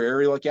a newer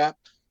area like that,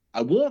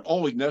 I won't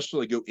always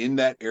necessarily go in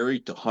that area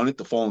to hunt it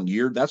the following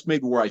year. That's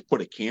maybe where I put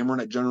a camera in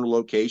that general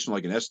location,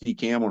 like an SD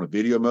cam on a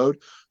video mode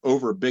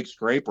over a big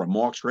scrape or a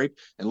mock scrape,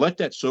 and let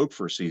that soak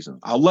for a season.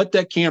 I'll let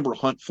that camera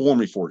hunt for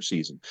me for a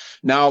season.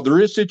 Now, there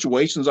is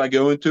situations I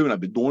go into, and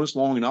I've been doing this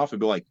long enough, and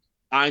be like,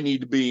 I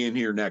need to be in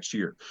here next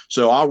year.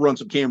 So I'll run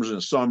some cameras in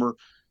the summer.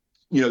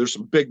 There's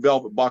some big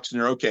velvet bucks in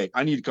there. Okay,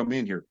 I need to come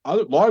in here. A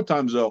lot of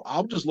times, though,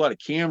 I'll just let a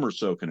camera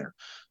soak in there.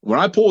 When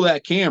I pull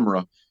that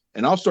camera,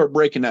 and I'll start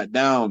breaking that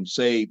down,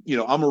 say,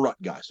 I'm a rut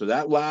guy. So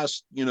that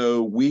last,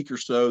 week or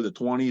so, the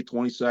 20th,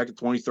 22nd,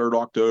 23rd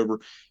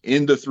October,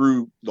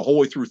 through the whole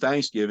way through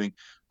Thanksgiving,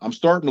 I'm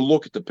starting to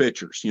look at the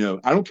pictures.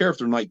 I don't care if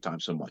they're nighttime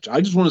so much.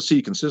 I just want to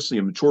see consistently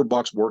a mature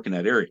bucks work in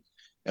that area.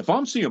 If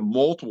I'm seeing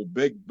multiple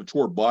big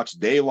mature bucks,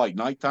 daylight,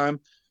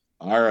 nighttime,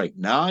 all right,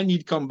 now I need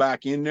to come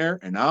back in there,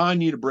 and now I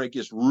need to break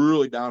this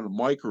really down to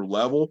micro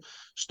level,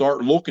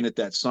 start looking at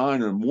that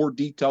sign on a more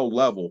detailed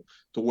level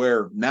to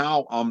where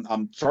now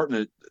I'm starting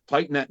to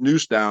tighten that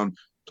noose down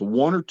to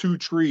 1 or 2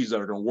 trees that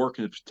are going to work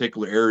in a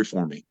particular area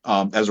for me.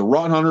 As a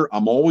rut hunter,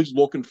 I'm always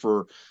looking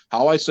for,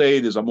 how I say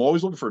it is, I'm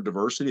always looking for a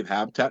diversity of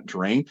habitat and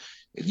terrain.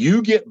 If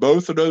you get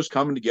both of those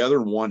coming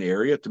together in one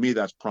area, to me,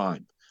 that's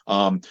prime.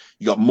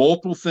 You got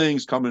multiple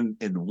things coming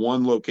in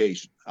one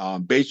location,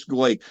 basically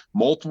like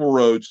multiple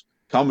roads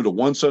coming to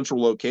one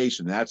central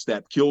location. That's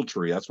that kill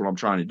tree. That's what I'm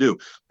trying to do.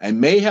 I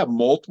may have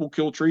multiple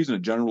kill trees in a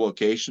general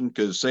location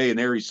because, say, an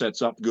area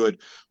sets up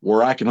good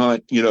where I can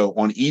hunt,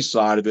 on the east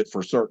side of it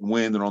for a certain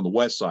wind and on the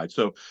west side.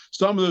 So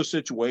some of those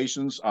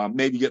situations,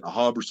 maybe getting a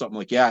hub or something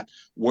like that,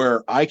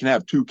 where I can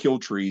have 2 kill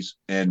trees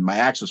and my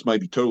access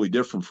might be totally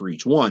different for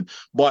each one,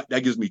 but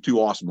that gives me 2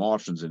 awesome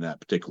options in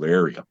that particular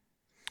area.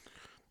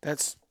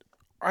 That's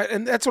right,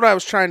 and that's what I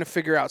was trying to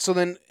figure out. So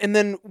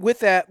then with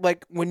that,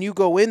 like when you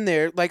go in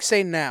there, like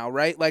say now,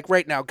 right? Like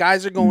right now,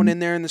 guys are going in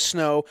there in the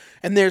snow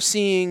and they're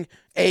seeing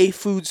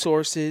food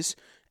sources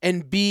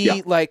and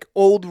B, like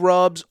old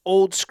rubs,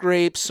 old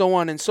scrapes, so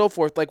on and so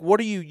forth. Like, what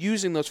are you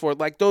using those for?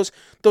 Like those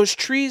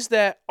trees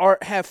that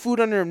have food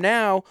under them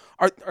now,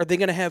 are they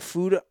going to have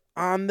food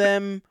on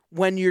them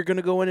when you're going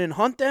to go in and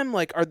hunt them?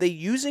 Like, are they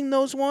using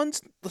those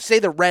ones? Let's say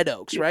the red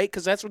oaks, right?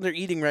 Because that's what they're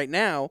eating right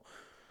now.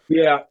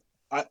 Yeah,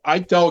 I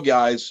tell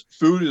guys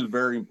food is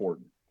very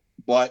important,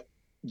 but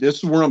this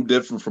is where I'm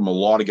different from a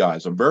lot of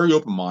guys. I'm very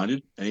open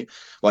minded.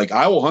 Like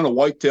I will hunt a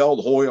whitetail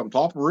the whole way on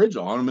top of a ridge.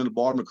 I'll hunt them in the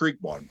bottom of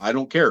creek bottom. I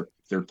don't care.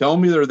 If they're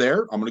telling me they're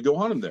there, I'm going to go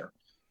hunt them there.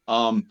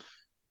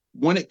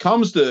 When it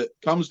comes to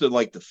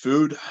like the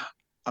food,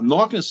 I'm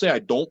not going to say I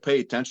don't pay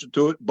attention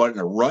to it, but in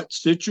a rut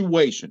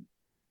situation,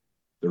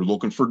 they're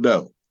looking for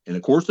doe. And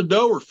of course, the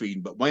doe are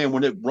feeding. But man,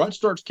 when the rut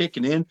starts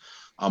kicking in,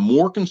 I'm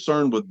more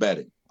concerned with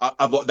bedding.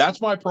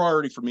 That's my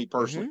priority for me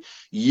personally.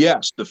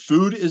 Yes, the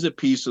food is a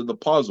piece of the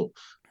puzzle.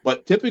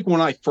 But typically,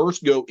 when I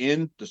first go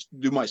in to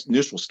do my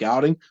initial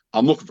scouting,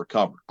 I'm looking for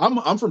cover.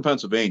 I'm from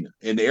Pennsylvania.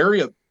 In the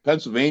area of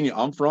Pennsylvania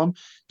I'm from,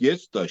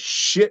 gets the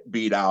shit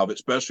beat out of it,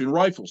 especially in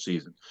rifle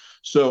season.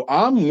 So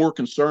I'm more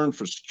concerned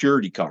for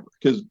security cover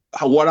because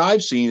what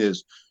I've seen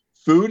is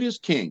food is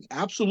king.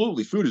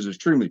 Absolutely, food is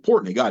extremely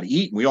important. They got to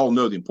eat, and we all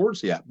know the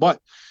importance of that. But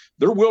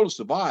their will to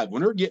survive,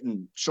 when they're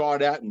getting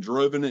shot at and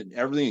driven and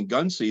everything in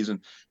gun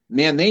season,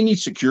 man, they need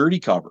security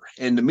cover.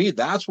 And to me,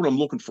 that's what I'm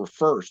looking for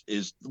first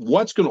is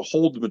what's going to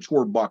hold the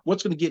mature buck?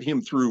 What's going to get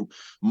him through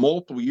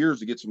multiple years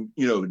to get some,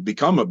 to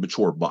become a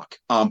mature buck?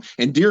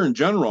 And deer in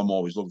general, I'm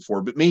always looking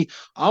for. But me,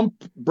 I'm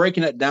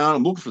breaking that down.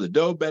 I'm looking for the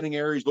doe bedding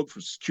areas, looking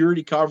for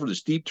security cover, the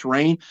steep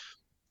terrain.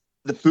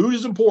 The food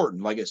is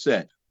important, like I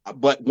said.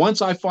 But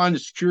once I find the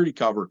security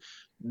cover,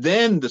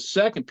 then the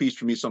second piece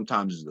for me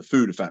sometimes is the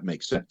food, if that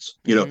makes sense.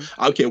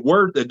 Okay,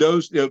 where the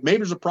does, maybe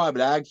there's a private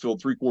ag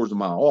field 3/4 of a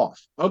mile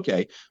off.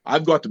 Okay,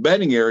 I've got the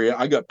bedding area,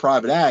 I got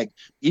private ag.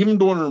 Even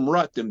during them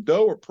rut, them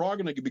doe are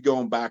probably going to be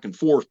going back and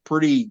forth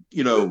pretty,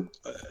 kind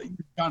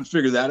of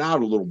figure that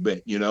out a little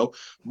bit,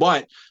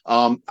 But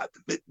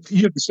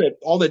you said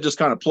all that just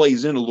kind of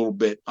plays in a little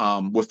bit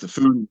with the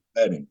food and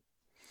bedding.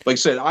 Like I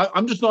said,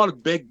 I'm just not a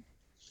big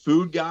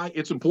food guy.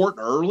 It's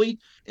important early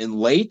and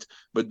late,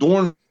 but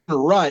during the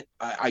rut,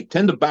 I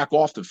tend to back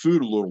off the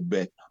food a little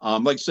bit.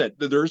 Like I said,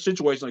 there are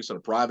situations, like I said,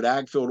 a private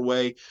ag field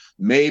away,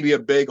 maybe a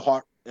big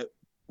hot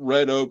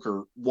red oak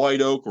or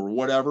white oak or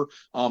whatever.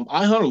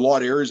 I hunt a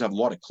lot of areas, have a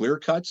lot of clear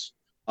cuts,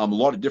 a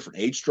lot of different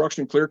age structure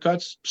and clear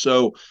cuts.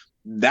 So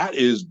that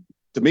is,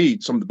 to me,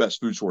 some of the best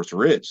food source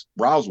there is,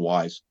 browse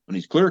wise, on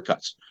these clear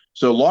cuts.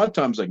 So a lot of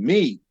times, like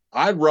me,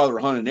 I'd rather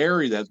hunt an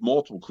area that has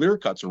multiple clear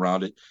cuts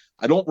around it.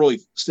 I don't really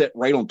sit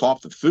right on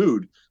top of the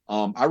food.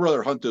 I'd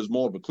rather hunt those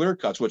multiple clear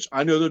cuts, which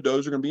I know the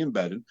does are going to be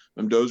embedded.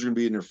 Them does are going to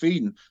be in there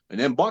feeding, and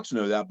then bucks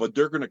know that, but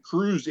they're going to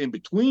cruise in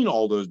between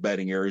all those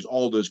bedding areas,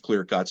 all those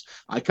clear cuts.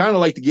 I kind of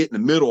like to get in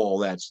the middle of all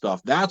that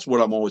stuff. That's what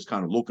I'm always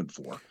kind of looking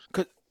for.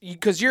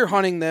 Because you're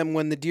hunting them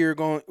when the deer are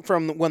going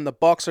when the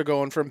bucks are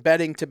going from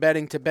bedding to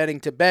bedding to bedding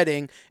to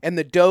bedding, and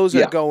the does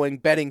are going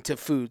bedding to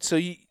food. So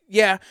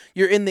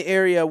you're in the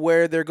area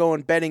where they're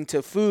going bedding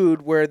to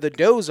food where the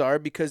does are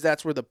because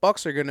that's where the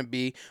bucks are going to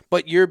be.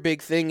 But your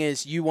big thing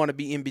is you want to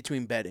be in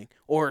between bedding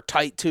or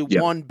tight to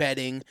one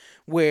bedding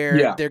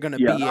where they're going to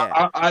be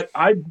at.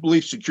 I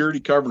believe security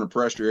cover in a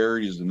pressure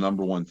area is the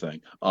number one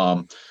thing.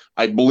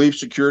 I believe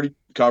security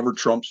cover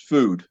trumps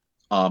food.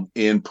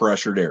 In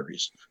pressured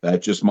areas.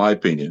 That's just my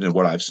opinion and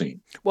what I've seen.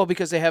 Well,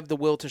 because they have the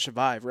will to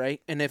survive, right?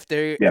 And if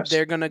they're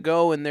going to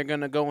go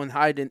and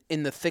hide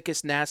in the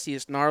thickest,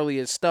 nastiest,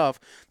 gnarliest stuff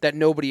that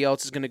nobody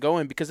else is going to go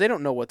in because they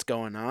don't know what's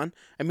going on.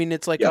 I mean,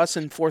 it's like us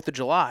in 4th of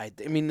July.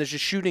 I mean, there's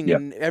just shooting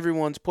and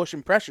everyone's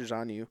pushing pressures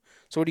on you.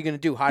 So what are you going to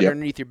do? Hide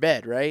underneath your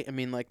bed, right? I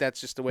mean, like that's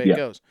just the way it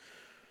goes.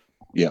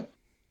 Yeah.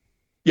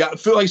 Yeah,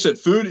 like I said,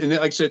 food and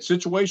like I said,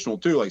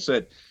 situational too. Like I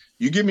said,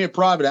 you give me a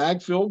private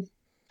ag field,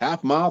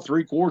 half mile,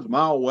 3/4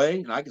 mile away,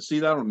 and I can see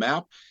that on a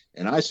map,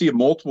 and I see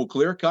multiple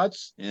clear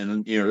cuts,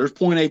 and there's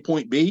point A,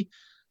 point B.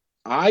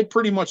 I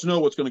pretty much know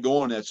what's going to go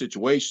on in that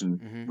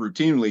situation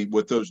routinely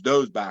with those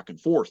does back and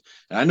forth,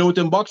 and I know what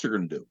them bucks are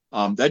going to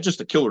do. That's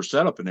just a killer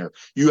setup in there.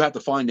 You have to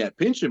find that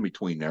pinch in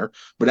between there,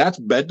 but that's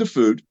bed to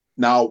food.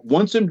 Now,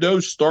 once them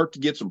does start to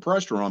get some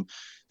pressure on them,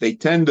 they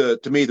tend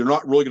to me, they're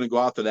not really going to go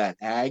out to that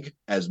ag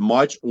as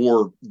much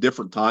or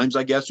different times,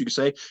 I guess you could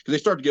say, because they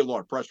start to get a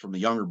lot of pressure from the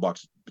younger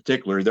bucks,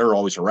 particularly. They're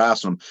always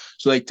harassing them.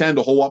 So they tend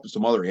to hole up in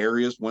some other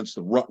areas once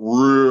the rut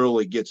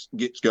really gets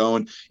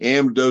going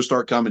and those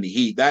start coming to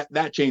heat.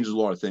 That changes a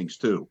lot of things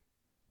too.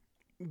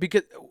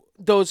 Because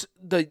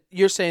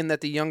you're saying that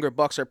the younger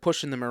bucks are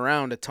pushing them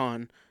around a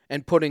ton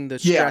and putting the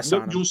stress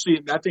on them. You'll see.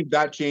 I think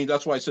that changed.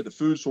 That's why I said the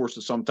food source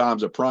is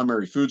sometimes a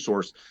primary food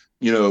source.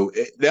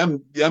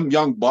 Them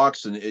young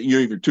bucks and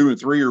either 2 and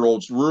 3 year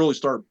olds really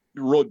start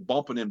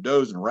bumping them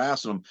does and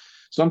harassing them.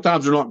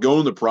 Sometimes they're not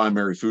going to the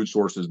primary food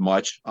source as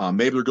much.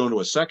 Maybe they're going to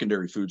a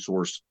secondary food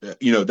source.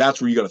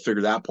 That's where you got to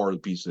figure that part of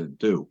the piece in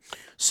too.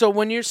 So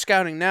when you're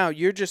scouting now,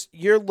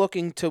 you're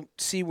looking to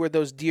see where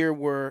those deer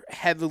were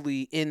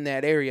heavily in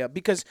that area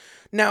because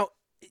now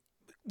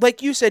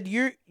like you said,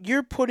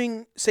 you're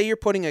putting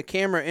a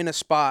camera in a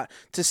spot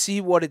to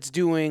see what it's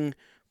doing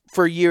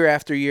for year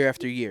after year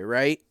after year,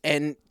 right?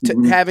 And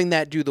having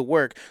that do the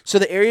work. So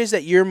the areas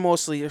that you're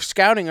mostly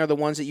scouting are the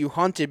ones that you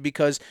hunted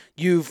because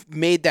you've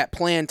made that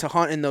plan to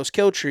hunt in those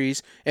kill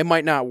trees. It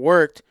might not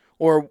worked,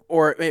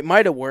 or it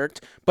might have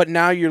worked, but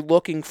now you're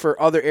looking for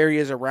other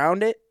areas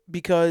around it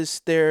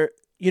because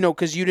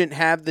because you didn't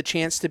have the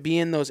chance to be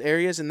in those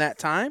areas in that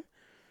time.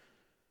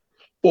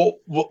 Well,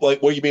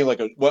 like, what do you mean? Like,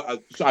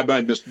 so I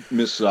might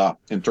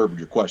misinterpret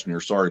your question here.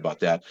 Sorry about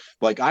that.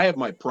 Like, I have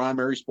my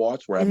primary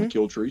spots where I have my Mm-hmm.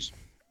 kill trees,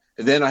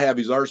 and then I have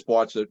these other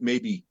spots that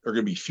maybe are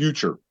going to be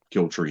future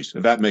kill trees,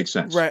 if that makes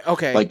sense. Right.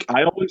 Okay. Like,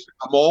 I'm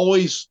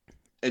always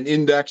an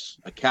index,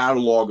 a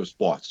catalog of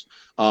spots.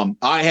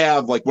 I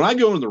have, like, when I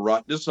go into the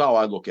rut, this is how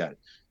I look at it.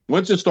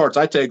 Once it starts,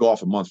 I take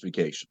off a month's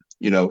vacation.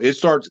 It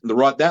starts the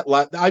rut.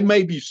 I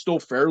may be still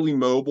fairly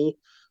mobile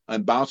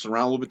and bouncing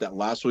around a little bit that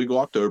last week of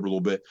October a little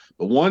bit.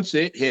 But once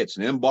it hits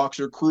and them bucks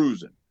are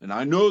cruising, and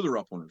I know they're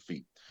up on their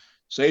feet,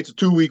 say it's a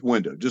 2-week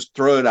window, just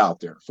throw it out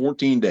there,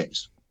 14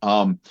 days.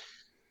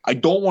 I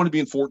don't want to be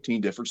in 14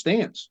 different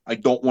stands. I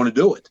don't want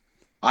to do it.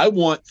 I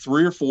want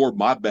 3 or 4 of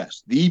my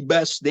best, the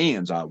best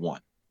stands I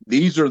want.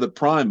 These are the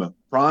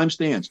prime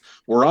stands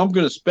where I'm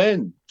going to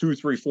spend 2,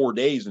 3, 4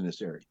 days in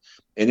this area.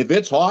 And if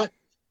it's hot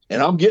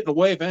and I'm getting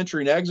away of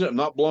entry and exit, I'm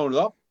not blowing it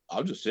up,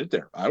 I'll just sit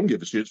there. I don't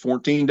give a shit. It's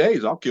 14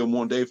 days. I'll kill them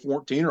on day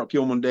 14 or I'll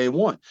kill them on day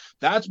 1.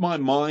 That's my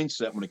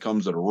mindset when it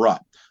comes to the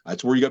rut.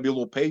 That's where you got to be a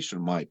little patient,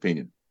 in my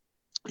opinion.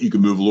 You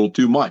can move a little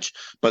too much.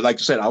 But like I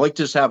said, I like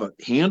to just have a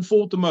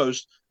handful at the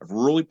most of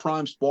really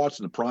prime spots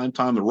in the prime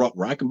time of the rut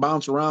where I can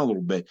bounce around a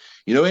little bit.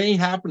 It ain't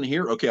happening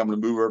here. Okay, I'm going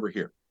to move over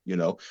here.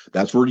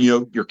 That's where,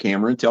 your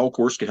camera intel, of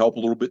course, can help a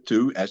little bit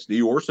too,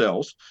 SD or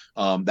cells.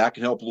 That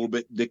can help a little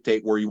bit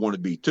dictate where you want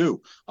to be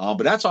too.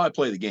 But that's how I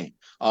play the game.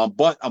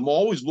 But I'm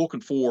always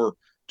looking for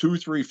 2,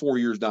 3, 4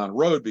 years down the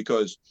road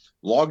because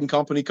logging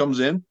company comes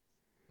in,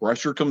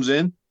 pressure comes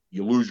in,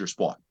 you lose your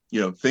spot.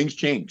 Things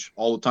change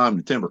all the time in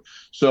the timber.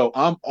 So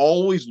I'm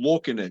always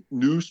looking at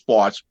new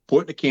spots,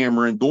 putting a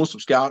camera in, doing some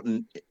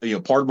scouting,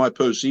 part of my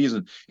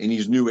postseason in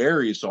these new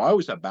areas. So I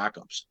always have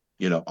backups,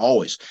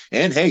 always.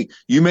 And hey,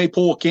 you may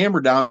pull a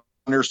camera down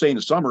there, say in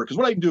the summer, because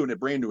what I can do in a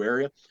brand new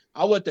area,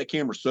 I'll let that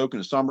camera soak in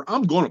the summer.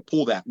 I'm going to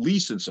pull that at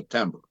least in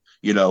September,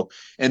 and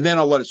then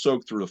I'll let it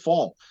soak through the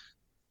fall.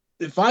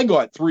 If I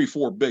got 3,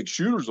 4 big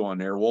shooters on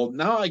there, well,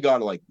 now I got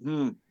to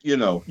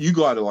you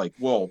got to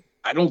well,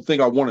 I don't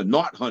think I want to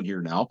not hunt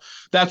here now.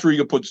 That's where you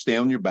can put the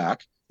stand on your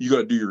back. You got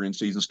to do your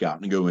in-season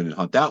scouting and go in and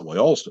hunt that way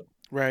also.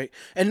 Right.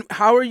 And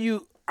how are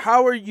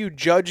you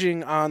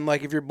judging on,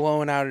 like, if you're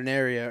blowing out an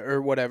area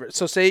or whatever?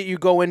 So say you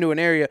go into an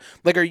area,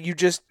 like, are you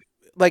just,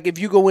 like, if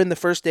you go in the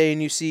first day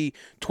and you see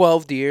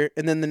 12 deer,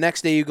 and then the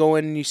next day you go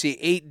in and you see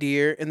 8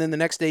 deer, and then the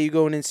next day you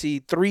go in and see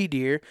 3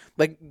 deer,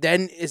 like,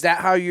 then is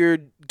that how you're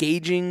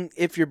gauging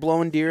if you're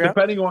blowing deer out?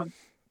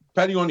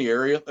 Depending on the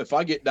area, if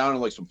I get down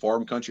in like some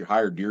farm country,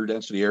 higher deer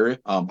density area,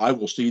 I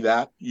will see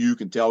that. You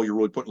can tell you're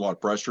really putting a lot of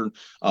pressure.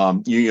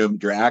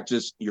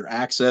 Your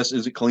access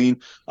isn't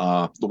clean.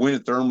 The wind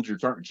and thermals, you're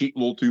starting to cheat a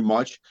little too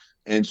much,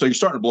 and so you're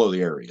starting to blow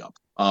the area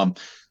up.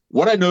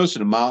 What I noticed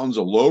in the mountains,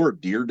 a lower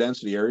deer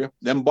density area,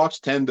 them bucks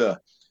tend to,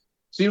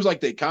 seems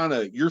like they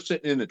you're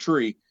sitting in a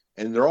tree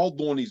and they're all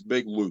doing these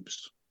big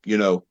loops.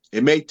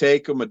 It may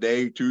take them a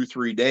day, 2,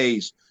 3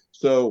 days.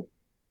 So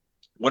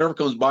whatever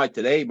comes by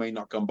today may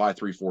not come by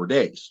 3, 4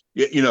 days.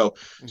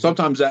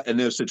 Sometimes that,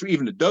 and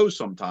even the does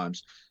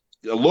sometimes,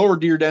 a lower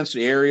deer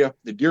density area,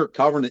 the deer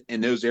covering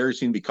in those areas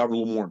seem to be covering a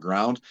little more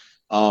ground.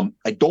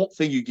 I don't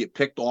think you get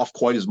picked off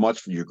quite as much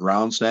for your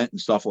ground scent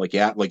and stuff like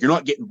that. Like, you're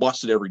not getting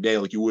busted every day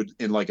like you would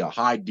in like a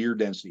high deer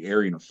density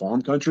area in a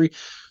farm country.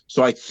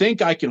 So I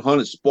think I can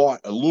hunt a spot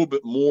a little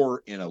bit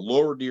more in a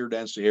lower deer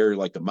density area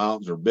like the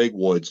mountains or big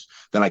woods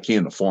than I can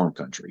in the farm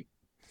country.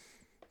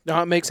 No,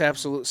 it makes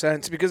absolute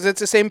sense because it's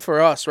the same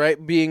for us,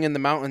 right? Being in the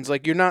mountains,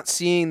 like, you're not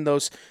seeing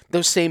those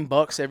same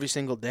bucks every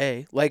single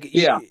day. Like,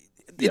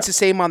 it's the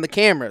same on the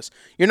cameras.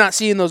 You're not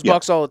seeing those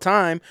bucks all the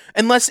time,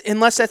 unless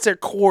that's their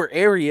core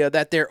area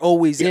that they're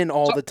always in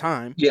all the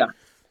time. Yeah,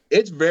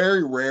 it's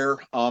very rare.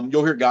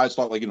 You'll hear guys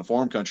talk like in the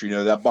farm country,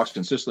 that buck's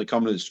consistently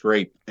coming to the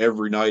scrape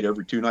every night,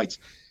 every 2 nights.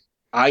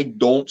 I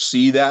don't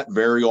see that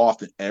very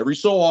often. Every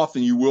so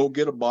often, you will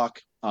get a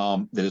buck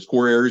that his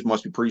core areas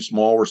must be pretty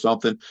small or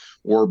something,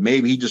 or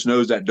maybe he just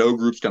knows that doe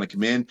group's going to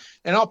come in,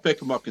 and I'll pick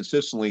him up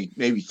consistently,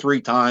 maybe 3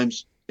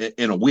 times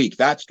in a week.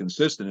 That's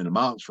consistent in the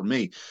mountains for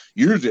me.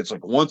 Usually it's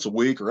like once a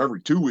week or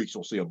every 2 weeks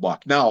you'll see a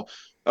buck. Now,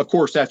 of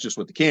course, that's just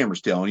what the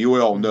camera's telling you. We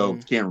all know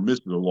the camera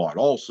misses a lot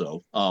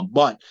also.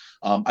 But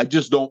I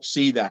just don't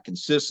see that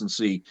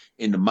consistency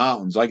in the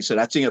mountains. Like I said,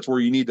 I think that's where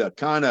you need to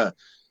kind of,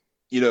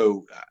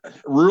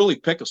 really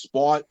pick a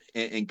spot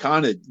and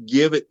kind of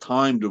give it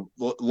time to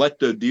let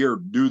the deer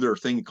do their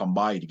thing and come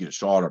by you to get a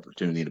shot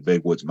opportunity in the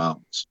big woods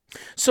mountains.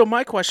 So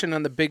my question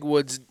on the big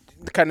woods,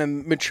 kind of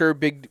mature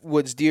big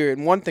woods deer,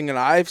 and one thing that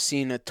I've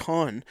seen a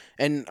ton,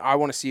 and I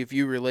want to see if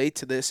you relate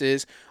to this,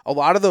 is a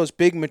lot of those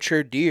big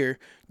mature deer,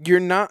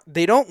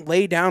 they don't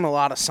lay down a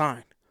lot of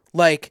sign.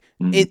 Like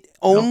it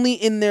only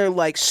in their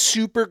like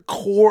super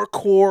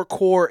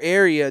core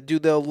area do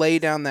they'll lay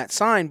down that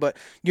sign, but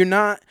you're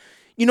not,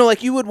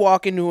 like you would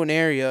walk into an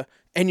area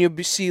and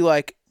you'd see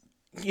like,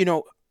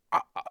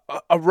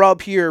 a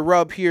rub here,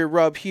 rub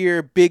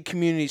here, big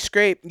community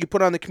scrape. You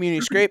put on the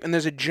community scrape and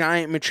there's a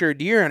giant mature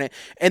deer on it.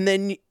 And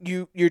then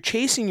you're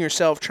chasing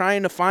yourself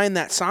trying to find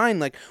that sign.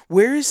 Like,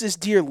 where is this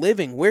deer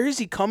living? Where is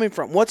he coming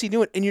from? What's he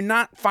doing? And you're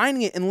not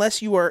finding it unless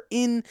you are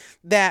in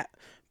that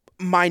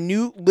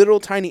minute little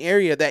tiny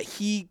area that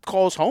he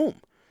calls home.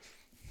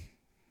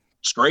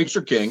 Scrapes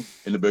are king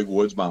in the big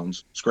woods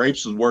mountains.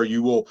 Scrapes is where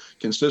you will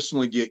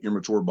consistently get your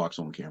mature bucks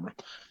on camera.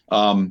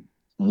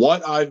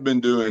 What I've been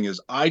doing is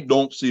I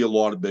don't see a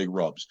lot of big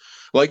rubs.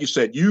 Like you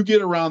said, you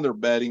get around their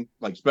bedding,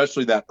 like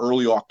especially that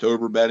early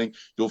October bedding,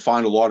 you'll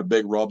find a lot of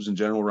big rubs in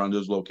general around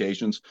those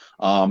locations.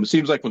 It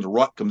seems like when the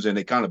rut comes in,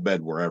 they kind of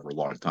bed wherever a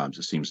lot of times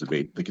it seems to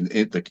be.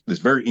 It's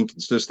very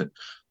inconsistent.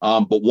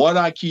 But what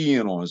I key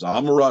in on is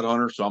I'm a rut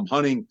hunter, so I'm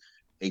hunting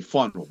a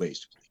funnel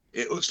basically.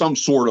 Some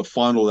sort of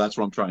funnel, that's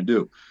what I'm trying to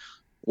do.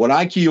 What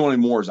I key on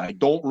anymore is I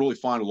don't really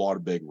find a lot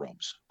of big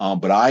rubs,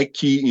 but I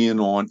key in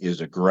on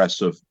is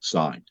aggressive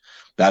sign.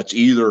 That's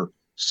either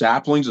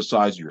saplings the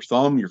size of your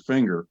thumb, your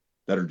finger,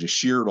 that are just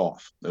sheared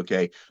off,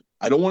 okay?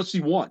 I don't want to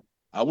see one.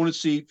 I want to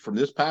see, from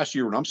this past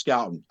year when I'm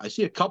scouting, I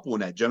see a couple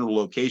in that general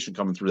location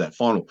coming through that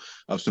funnel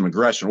of some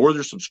aggression, or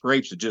there's some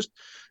scrapes that just,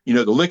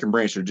 the licking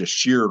branches are just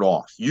sheared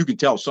off. You can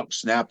tell something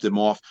snapped them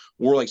off,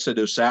 or like I said,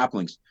 those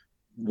saplings.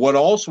 What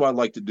also I'd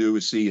like to do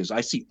is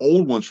I see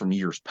old ones from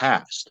years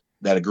past,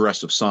 that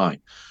aggressive sign.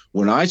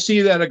 When I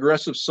see that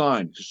aggressive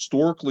sign,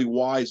 historically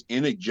wise,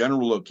 in a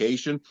general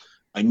location,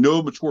 I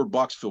know mature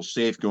bucks feel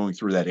safe going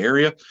through that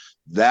area.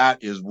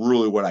 That is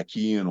really what I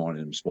key in on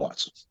in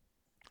spots.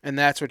 And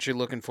that's what you're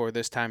looking for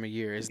this time of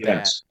year, is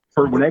yes.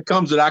 that. When it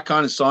comes to that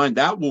kind of sign,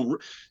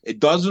 it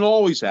doesn't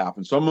always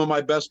happen. Some of my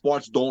best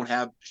spots don't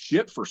have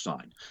shit for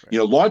sign. Right.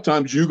 A lot of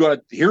times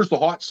here's the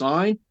hot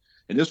sign,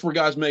 and this is where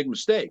guys make a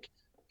mistake.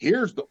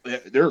 There's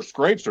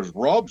scrapes, there's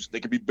rubs.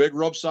 They could be big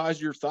rub size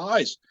of your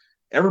thighs.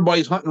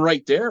 Everybody's hunting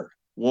right there.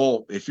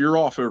 Well, if you're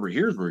off over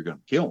here is where you're going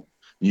to kill them.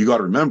 You got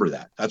to remember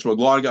that. That's what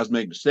a lot of guys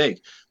make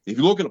mistakes. If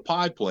you look at a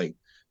pie plate,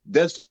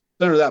 dead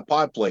center of that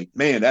pie plate,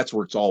 man, that's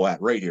where it's all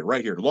at, right here,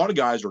 right here. A lot of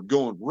guys are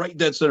going right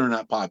dead center in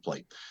that pie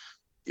plate.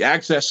 The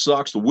access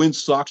sucks, the wind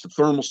sucks, the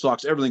thermal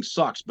sucks, everything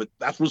sucks, but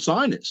that's what a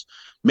sign is.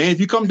 Man, if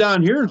you come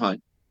down here and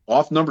hunt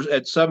off numbers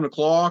at 7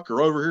 o'clock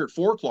or over here at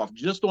 4 o'clock,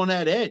 just on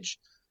that edge,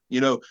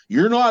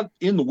 you're not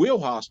in the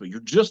wheelhouse, but you're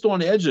just on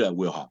the edge of that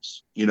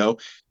wheelhouse.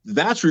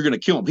 That's where you're going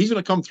to kill him. He's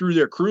going to come through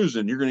there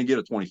cruising. You're going to get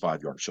a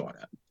 25-yard shot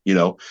at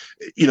him.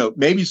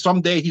 Maybe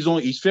someday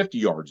he's 50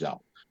 yards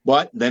out,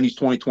 but then he's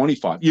 20,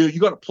 25. You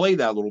got to play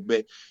that a little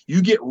bit.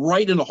 You get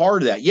right in the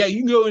heart of that. Yeah, you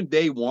can go in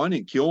day one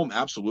and kill him.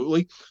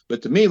 Absolutely.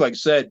 But to me, like I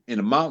said, in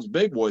the mountains,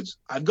 big woods,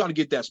 I've got to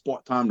get that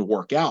spot time to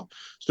work out.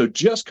 So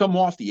just come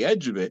off the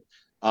edge of it,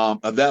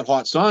 of that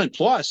hot sign.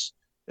 Plus,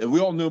 and we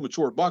all know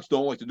mature bucks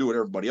don't like to do what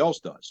everybody else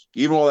does.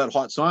 Even all that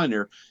hot sign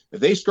there, if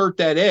they skirt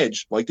that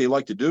edge like they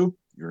like to do,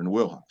 you're in the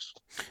wheelhouse.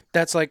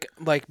 That's like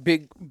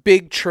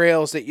big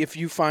trails that if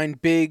you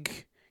find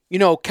big,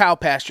 cow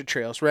pasture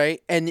trails,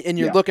 right? And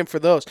you're looking for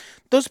those.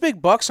 Those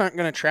big bucks aren't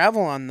going to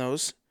travel on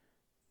those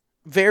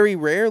very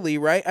rarely,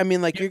 right? I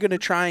mean, like you're going to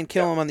try and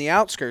kill them on the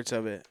outskirts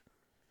of it.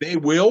 They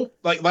will.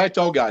 Like I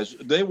tell guys,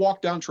 they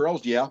walk down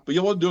trails, but you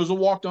know what they'll do is they'll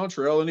walk down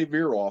trail and they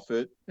veer off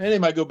it, and they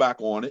might go back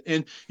on it.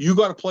 And you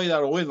got to play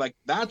that away. Like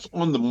that's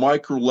on the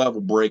micro level,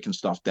 breaking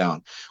stuff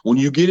down. When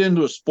you get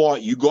into a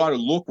spot, you got to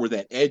look where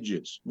that edge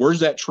is.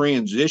 Where's that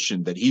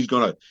transition that he's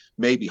going to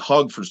maybe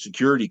hug for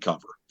security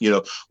cover?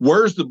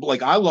 Where's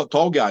I love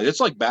tall guys. It's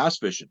like bass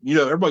fishing.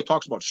 Everybody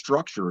talks about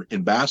structure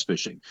in bass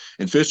fishing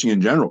and fishing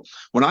in general.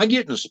 When I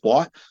get in a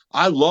spot,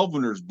 I love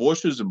when there's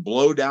bushes and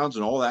blowdowns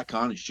and all that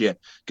kind of shit,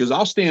 because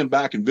I'll stand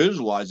back and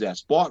visualize that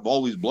spot of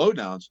all these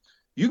blowdowns.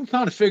 You can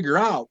kind of figure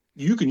out,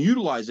 you can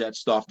utilize that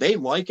stuff. They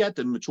like it,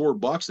 the mature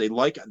bucks. They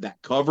like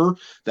that cover,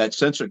 that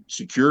sense of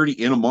security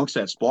in amongst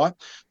that spot.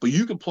 But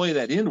you can play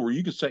that in where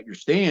you can set your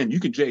stand. You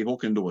can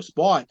J-hook into a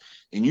spot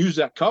and use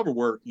that cover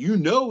where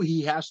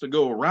he has to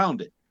go around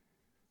it.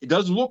 It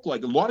doesn't look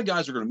like a lot of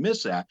guys are going to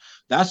miss that.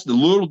 That's the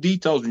little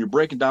details when you're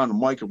breaking down the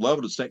micro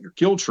level to set your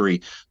kill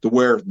tree to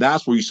where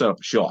that's where you set up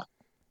a shot.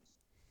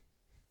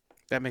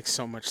 That makes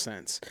so much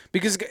sense,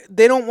 because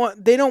they don't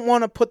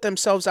want to put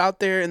themselves out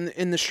there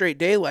in the straight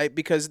daylight,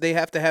 because they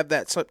have to have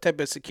that type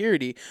of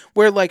security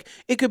where like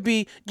it could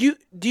be do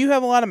you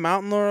have a lot of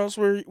mountain laurels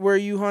where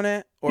you hunt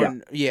at?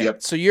 Or yeah.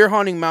 Yep. So you're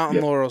hunting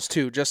mountain laurels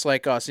too, just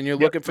like us, and you're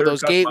looking for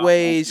those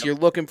gateways. You're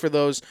looking for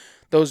those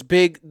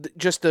big,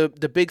 just the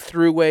big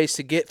throughways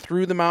to get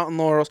through the mountain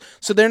laurels.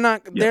 So they're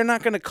not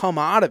going to come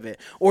out of it,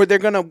 or they're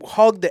going to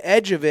hug the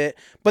edge of it.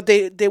 But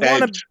they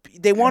want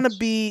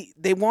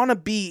to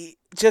be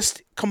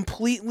just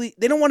completely.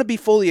 They don't want to be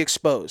fully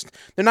exposed.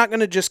 They're not going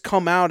to just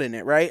come out in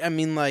it, right? I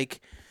mean,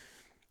 like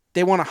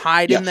they want to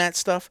hide in that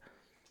stuff.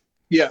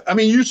 Yeah, I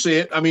mean, you see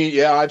it. I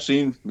mean, I've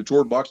seen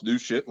mature bucks do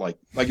shit like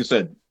I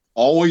said,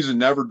 always and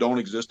never don't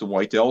exist in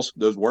whitetails.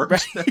 Those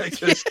words.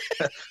 Just,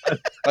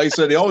 like I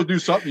said, they always do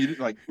something. You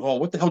like, oh,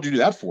 what the hell did you do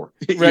that for?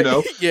 Right.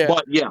 Yeah.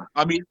 But yeah,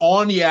 I mean,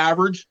 on the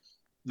average,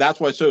 that's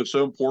why it's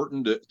so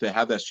important to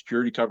have that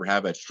security cover,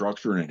 have that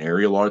structure in an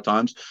area a lot of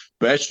times.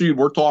 Especially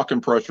we're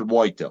talking pressured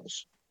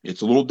whitetails.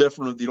 It's a little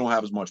different if you don't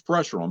have as much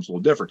pressure on them. It's a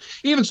little different.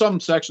 Even some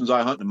sections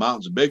I hunt in the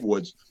mountains and big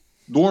woods,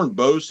 during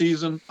bow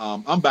season,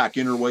 I'm back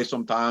interway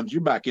sometimes.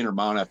 You're back inner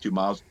mile and a half, 2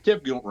 miles.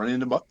 Typically, don't run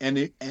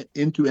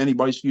into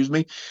anybody, excuse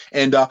me.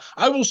 And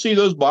I will see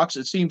those bucks.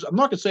 It seems, I'm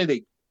not going to say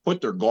they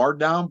put their guard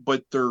down,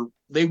 but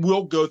they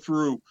will go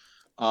through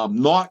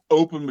not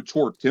open,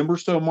 mature timber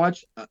so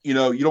much. You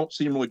don't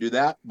see them really do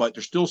that, but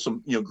there's still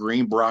some,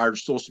 green briar,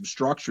 still some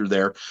structure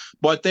there.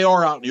 But they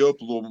are out in the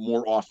open a little bit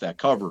more off that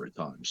cover at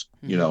times,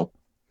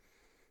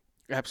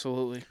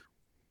 Absolutely.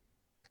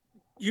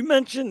 You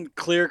mentioned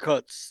clear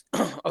cuts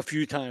a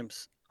few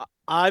times.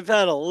 I've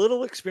had a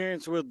little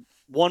experience with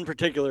one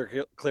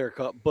particular clear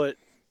cut, but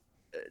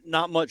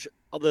not much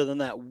other than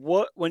that.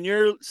 When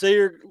you've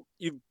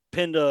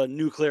pinned a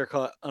new clear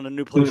cut on a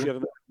new place you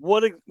haven't,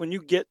 when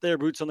you get there,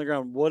 boots on the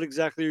ground, what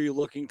exactly are you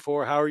looking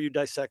for? How are you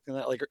dissecting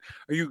that? Like,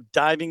 are you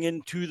diving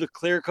into the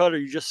clear cut? Or are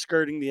you just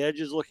skirting the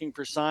edges looking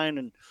for sign?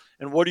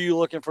 And what are you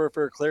looking for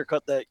a clear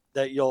cut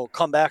that you'll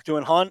come back to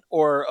and hunt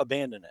or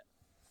abandon it?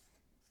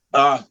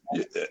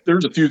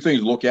 There's a few things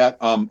to look at.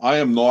 I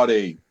am not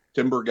a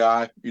timber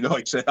guy.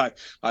 Like I said, I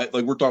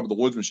like we're talking about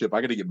the woodsmanship.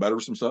 I got to get better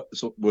with some stuff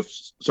with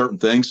certain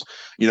things.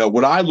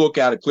 When I look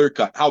at a clear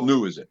cut, how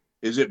new is it?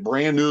 Is it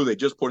brand new? They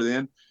just put it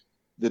in.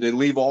 Did they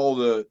leave all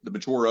the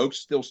mature oaks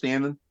still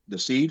standing? The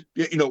seed?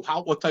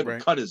 What type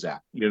of cut is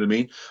that? You know what I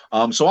mean?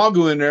 So I'll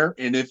go in there,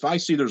 and if I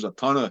see there's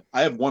I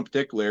have one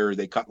particular area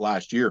they cut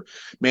last year.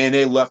 Man,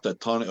 they left a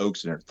ton of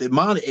oaks in there. The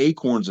amount of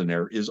acorns in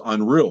there is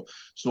unreal.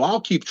 So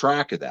I'll keep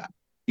track of that.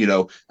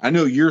 I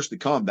know years to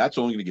come, that's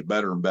only going to get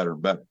better and better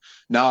and better.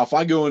 Now, if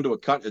I go into a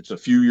cut, it's a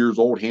few years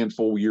old,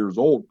 handful of years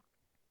old,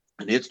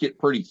 and it's getting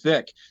pretty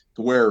thick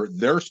to where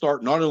they're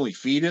starting not only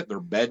feed it,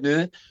 they're bedding in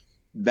it.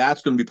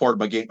 That's going to be part of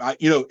my game.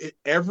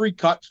 Every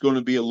cut's going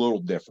to be a little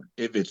different.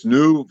 If it's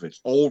new, if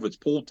it's old, if it's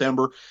pulled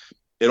timber,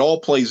 it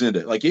all plays into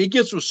it. Like it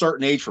gets to a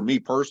certain age for me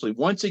personally.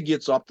 Once it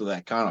gets up to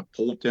that kind of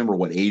pulled timber,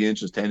 8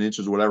 inches, 10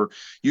 inches, whatever,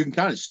 you can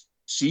kind of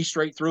see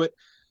straight through it.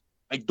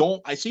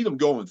 I see them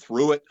going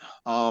through it.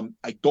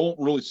 I don't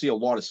really see a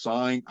lot of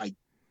sign. I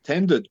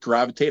tend to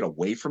gravitate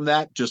away from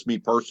that, just me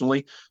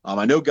personally.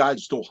 I know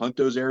guys still hunt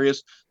those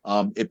areas.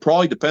 It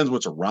probably depends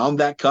what's around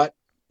that cut.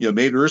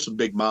 Maybe there is some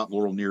big mountain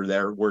laurel near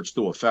there where it's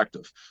still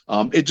effective.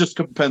 It just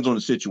depends on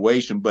the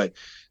situation. But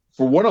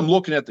for what I'm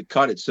looking at the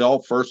cut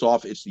itself, first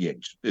off, it's the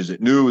age. Is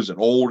it new? Is it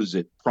old? Is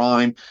it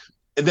prime?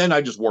 And then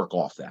I just work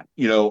off that.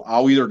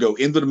 I'll either go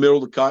into the middle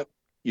of the cut,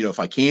 if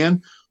I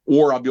can,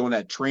 or I'll be on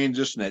that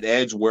transition, that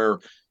edge where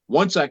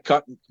once that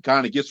cut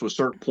kind of gets to a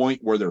certain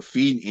point where they're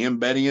feeding and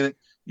bedding in it,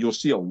 you'll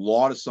see a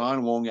lot of sign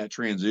along that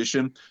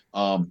transition.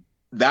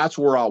 That's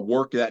where I'll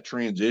work that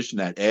transition,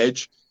 that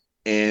edge,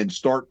 and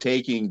start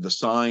taking the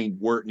sign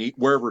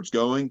wherever it's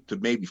going to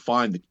maybe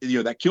find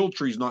that kill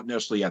tree is not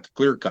necessarily at the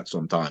clear cut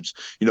sometimes.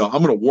 I'm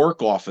going to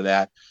work off of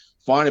that,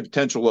 find a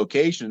potential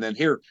location, and then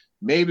here,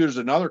 maybe there's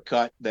another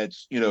cut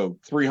that's,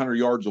 300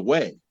 yards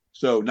away.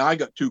 So now I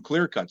got 2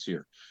 clear cuts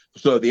here.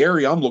 So the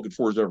area I'm looking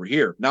for is over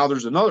here. Now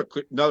there's another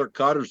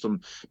cut or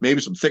maybe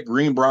some thick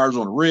greenbriers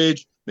on a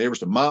ridge, maybe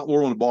some mountain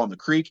laurel on the bottom of the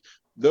creek.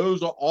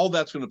 Those are all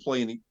that's going to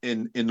play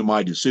into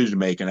my decision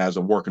making as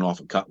I'm working off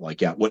a cut like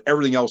that. What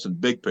everything else in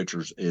big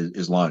pictures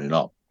is lining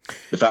up.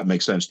 If that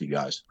makes sense to you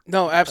guys.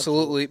 No,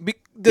 absolutely.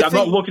 I'm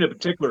not looking at a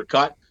particular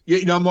cut.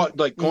 I'm not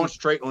like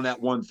concentrating on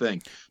that one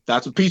thing.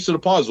 That's a piece of the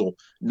puzzle.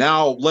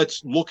 Now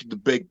let's look at the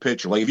big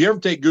picture. Like if you ever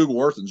take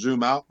Google Earth and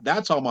zoom out,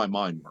 that's how my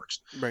mind works.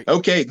 Right.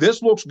 Okay,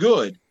 this looks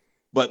good,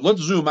 but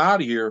let's zoom out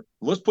of here.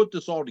 Let's put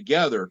this all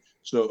together.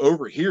 So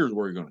over here is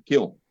where you're going to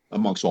kill him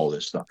amongst all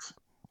this stuff.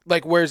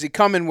 Like, where's he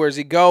coming? Where's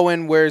he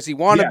going? Where's he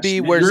want to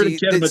be? Where's you're he?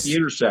 You're at the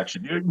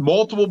intersection.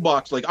 Multiple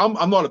bucks. Like I'm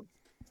not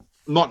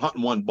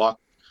hunting one buck.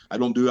 I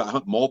don't do that. I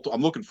hunt multiple.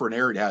 I'm looking for an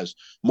area that has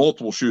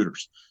multiple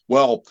shooters.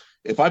 Well,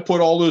 if I put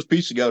all those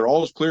pieces together, all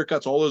those clear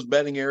cuts, all those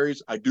bedding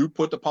areas, I do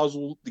put the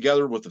puzzle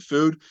together with the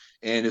food,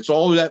 and it's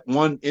all that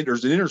one.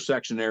 There's an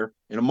intersection there,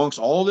 and amongst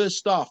all this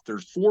stuff,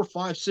 there's 4,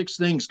 5, 6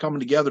 things coming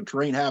together: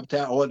 terrain,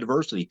 habitat, all that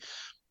diversity.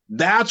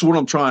 That's what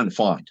I'm trying to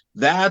find.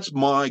 That's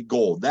my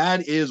goal.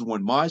 That is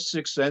when my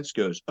sixth sense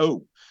goes,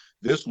 oh,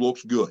 this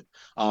looks good.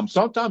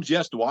 Sometimes,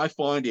 yes, do I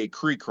find a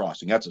creek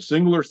crossing? That's a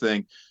singular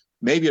thing.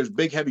 Maybe there's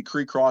big, heavy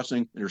creek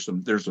crossing. There's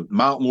a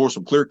mountain laurel,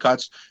 some clear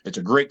cuts. It's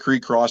a great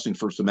creek crossing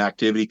for some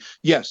activity.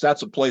 Yes,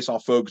 that's a place I'll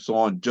focus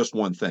on just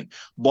one thing.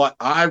 But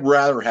I'd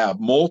rather have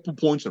multiple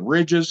points of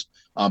ridges,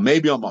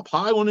 Maybe I'm up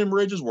high on them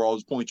ridges where all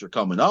those points are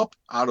coming up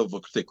out of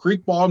thick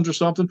creek bottoms or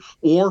something,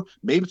 or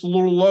maybe it's a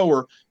little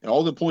lower and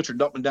all the points are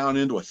dumping down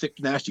into a thick,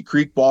 nasty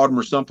creek bottom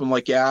or something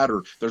like that,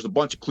 or there's a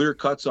bunch of clear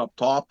cuts up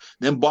top.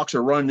 Then bucks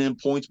are running in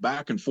points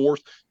back and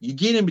forth. You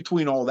get in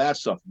between all that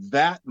stuff.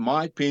 That, in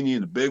my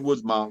opinion, the Big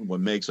Woods Mountain,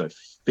 what makes a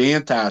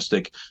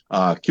fantastic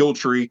kill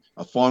tree,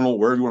 a funnel,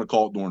 wherever you want to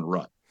call it during the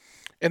rut.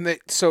 And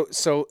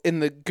so in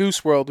the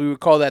goose world, we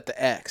would call that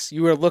the X.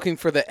 You were looking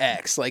for the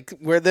X, like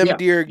where them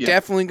deer are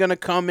definitely going to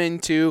come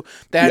into.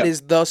 That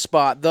is the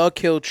spot, the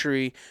kill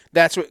tree.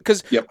 That's what,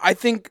 because I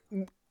think,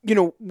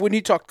 when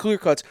you talk clear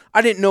cuts,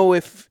 I didn't know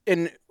if,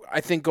 and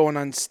I think going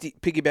on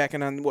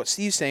piggybacking on what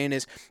Steve's saying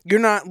is, you're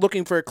not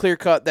looking for a clear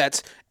cut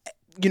that's,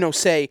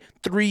 say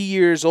 3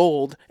 years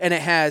old and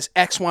it has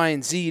X, Y,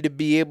 and Z to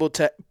be able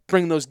to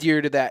bring those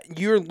deer to that.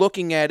 You're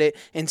looking at it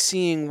and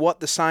seeing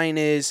what the sign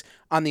is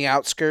on the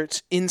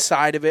outskirts,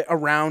 inside of it,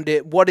 around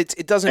it,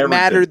 it doesn't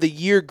matter the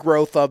year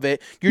growth of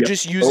it. You're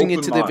just using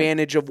it to the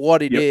advantage of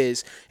what it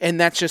is. And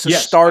that's just a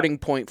starting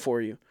point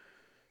for you.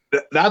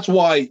 That's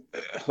why,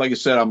 like I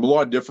said, I'm a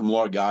lot different from a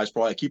lot of guys.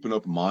 Probably I keep an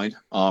open mind.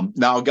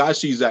 Now a guy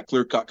sees that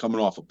clear cut coming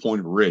off a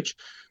pointed ridge.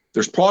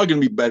 There's probably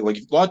going to be better. Like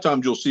a lot of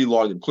times you'll see a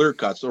lot of them clear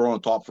cuts. They're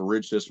on top of a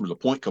ridge system. There's a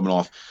point coming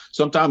off.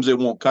 Sometimes they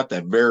won't cut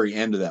that very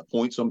end of that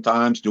point.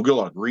 Sometimes you'll get a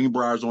lot of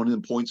greenbriers on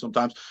them points.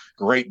 Sometimes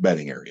great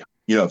bedding area.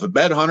 If a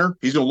bed hunter,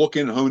 he's going to look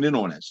in and hone in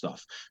on that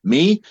stuff.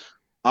 Me,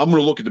 I'm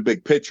going to look at the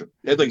big picture.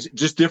 It's like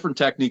just different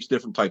techniques,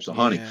 different types of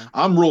hunting.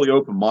 I'm really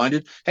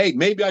open-minded. Hey,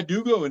 maybe I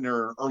do go in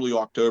there in early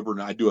October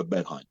and I do a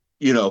bed hunt.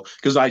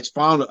 Because I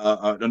found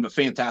a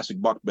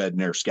fantastic buck bed in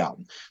there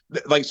scouting.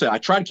 Like I said, I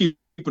try to keep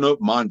an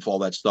open mind for all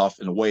that stuff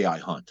in the way I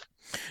hunt.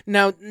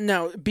 Now,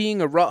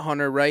 being a rut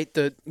hunter, right?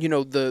 The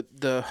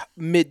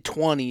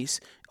mid-20s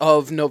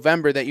of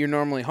November that you're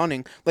normally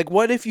hunting. Like,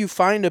 what if you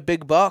find a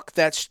big buck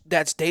that's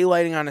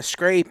daylighting on a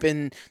scrape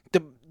in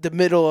the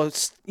middle of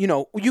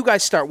you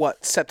guys start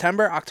what,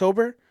 September,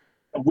 October?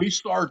 We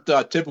start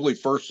typically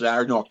first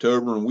Saturday in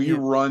October, and we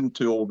run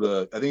till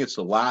I think it's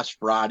the last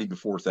Friday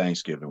before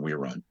Thanksgiving. We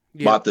run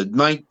about the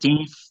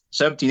 19th,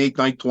 17th,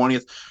 18th, 19th,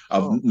 20th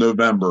of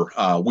November.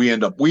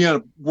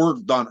 We're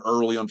done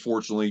early,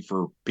 unfortunately,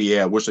 for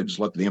PA. I wish they just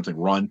let the damn thing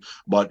run,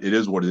 but it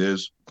is what it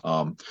is.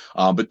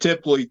 But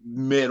typically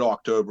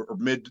mid-October or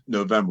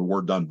mid-November,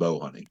 we're done bow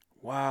hunting.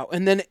 Wow.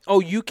 And then,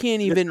 you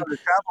can't even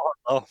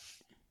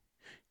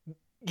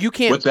you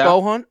can't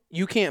bow hunt?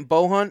 You can't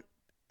bow hunt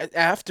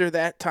after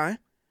that time?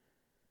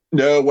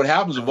 No, what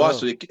happens with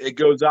us, it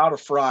goes out a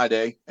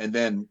Friday, and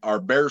then our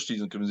bear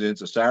season comes in.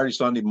 It's a Saturday,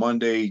 Sunday,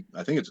 Monday.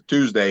 I think it's a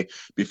Tuesday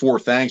before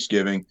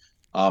Thanksgiving.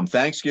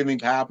 Thanksgiving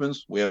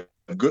happens. We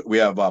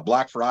have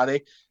Black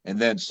Friday, and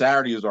then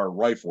Saturday is our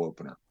rifle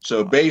opener.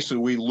 So basically,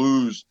 we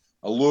lose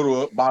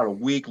about a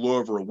week, a little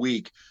over a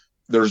week.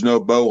 There's no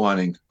bow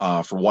hunting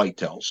for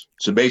whitetails.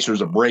 So basically,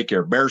 there's a break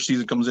here. Bear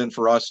season comes in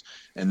for us,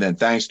 and then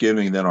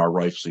Thanksgiving, and then our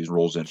rifle season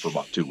rolls in for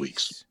about 2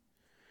 weeks.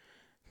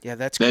 Yeah,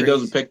 that's then crazy. It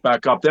doesn't pick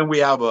back up. Then we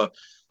have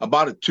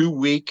about a 2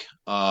 week.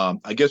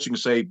 I guess you can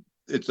say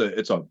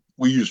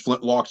we use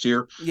flintlocks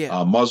here.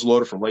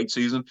 Muzzleloader for late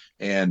season,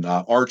 and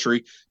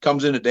archery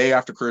comes in a day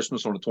after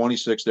Christmas on the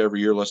 26th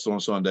every year, less than on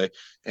Sunday,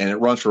 and it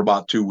runs for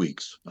about 2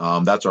 weeks.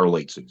 That's our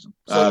late season.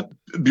 To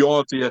be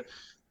honest with you,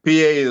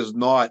 PA is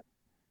not.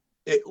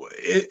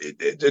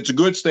 It's a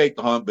good state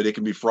to hunt, but it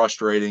can be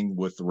frustrating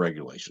with the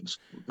regulations.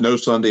 No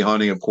Sunday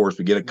hunting, of course.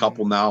 We get a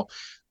couple now.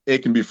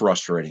 It can be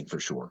frustrating for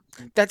sure.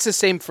 That's the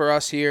same for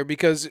us here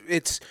because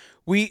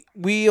we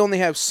only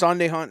have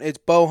Sunday hunt. It's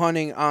bow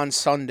hunting on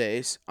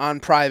Sundays on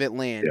private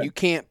land. You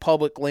can't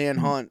public land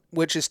hunt,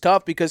 which is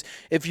tough because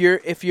if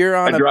you're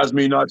on that drives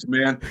me nuts,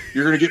 man.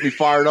 You're gonna get me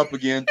fired up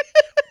again.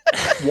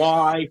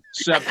 Why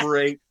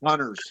separate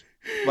hunters?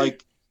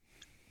 Like,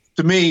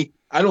 to me,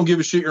 I don't give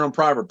a shit you're on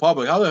private or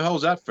public. How the hell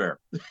is that fair?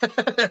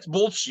 That's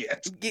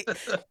bullshit.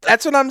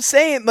 That's what I'm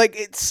saying. Like,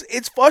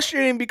 it's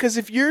frustrating because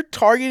if you're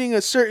targeting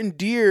a certain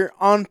deer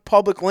on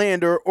public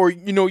land or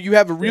you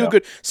have a real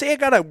good, say I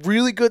got a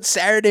really good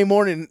Saturday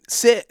morning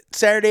sit,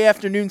 Saturday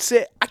afternoon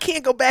sit, I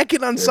can't go back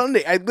in on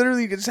Sunday. I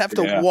literally just have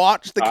to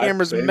watch the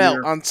cameras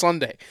melt on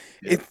Sunday.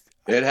 It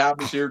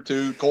happens here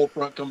too. Cold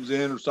front comes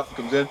in or something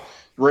comes in.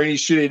 Rainy,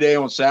 shitty day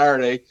on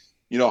Saturday.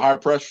 High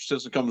pressure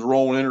system comes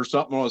rolling in or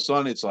something on a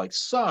Sunday. It's like,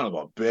 son of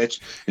a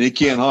bitch, and you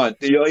can't hunt.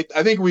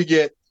 I think we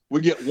get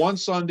one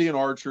Sunday in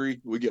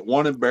archery, we get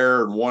one in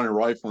bear and one in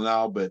rifle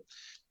now, but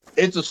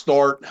it's a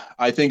start.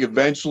 I think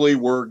eventually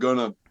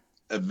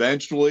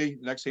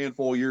next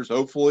handful of years,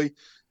 hopefully,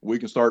 we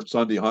can start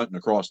Sunday hunting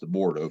across the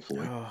board.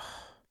 Hopefully.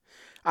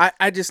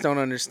 I just don't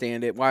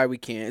understand it. Why we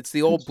can't? It's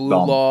the old blue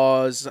dumb.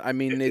 Laws. I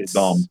mean, it's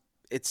dumb.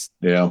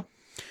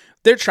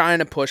 They're trying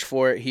to push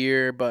for it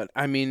here, but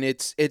I mean,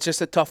 it's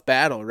just a tough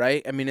battle,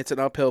 right? I mean, it's an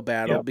uphill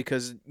battle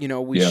because,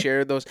 we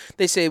share those.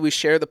 They say we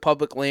share the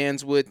public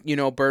lands with,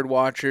 bird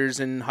watchers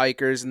and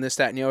hikers and this,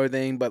 that, and the other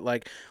thing, but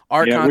like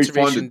our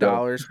conservation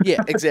dollars.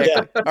 Yeah,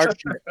 exactly.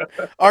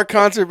 Our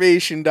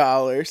conservation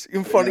dollars.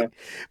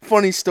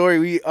 Funny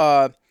story.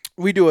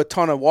 we do a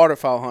ton of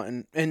waterfowl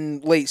hunting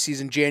in late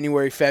season,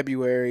 January,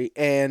 February,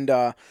 and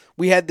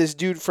we had this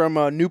dude from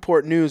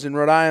Newport News in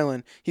Rhode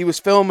Island. He was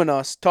filming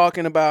us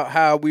talking about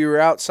how we were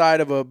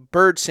outside of a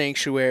bird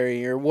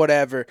sanctuary or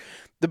whatever.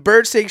 The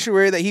bird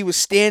sanctuary that he was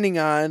standing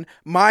on,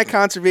 my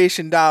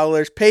conservation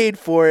dollars paid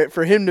for it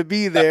for him to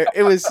be there.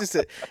 It was just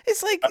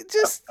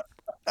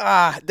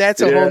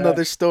that's a whole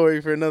nother story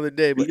for another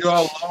day. But you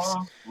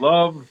all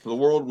love the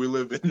world we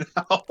live in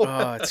now.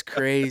 Oh, it's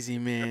crazy,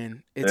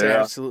 man. It's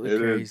absolutely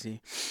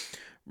crazy.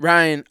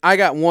 Ryan, I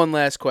got one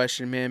last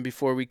question, man,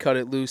 before we cut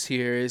it loose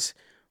here is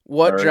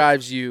what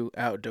drives you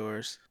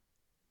outdoors?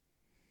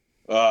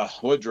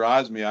 What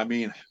drives me? I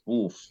mean,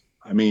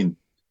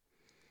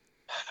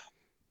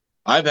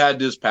 I've had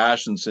this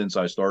passion since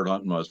I started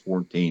hunting when I was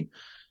 14.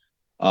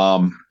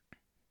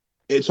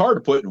 It's hard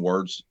to put in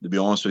words, to be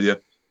honest with you.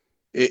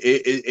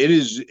 It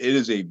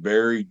is a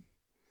very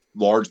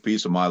large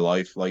piece of my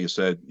life. Like I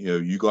said,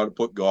 you got to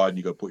put God and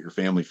you got to put your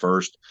family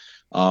first.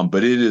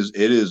 But it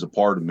is a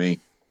part of me.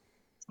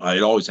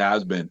 It always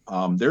has been.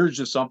 There's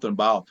just something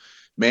about,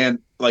 man,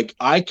 like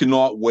I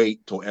cannot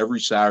wait till every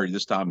Saturday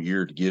this time of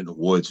year to get in the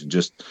woods and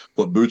just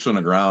put boots on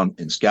the ground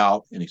and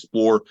scout and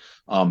explore.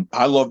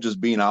 I love just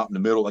being out in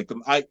the middle. Like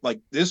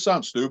this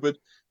sounds stupid.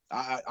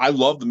 I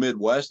love the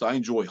Midwest. I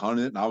enjoy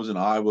hunting it. And I was in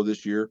Iowa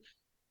this year.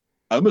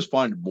 I almost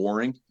find it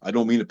boring. I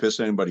don't mean to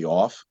piss anybody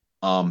off.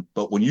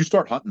 But when you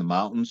start hunting the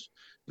mountains,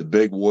 the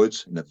big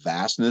woods and the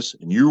vastness,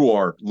 and you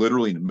are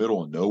literally in the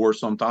middle of nowhere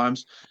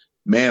sometimes,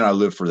 man, I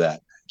live for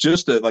that.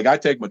 Just like I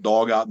take my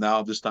dog out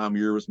now this time of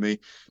year with me.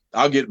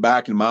 I'll get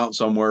back in the mountain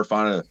somewhere,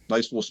 find a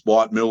nice little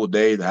spot middle of the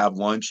day to have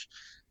lunch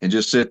and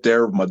just sit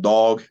there with my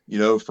dog,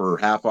 for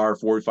half hour,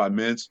 45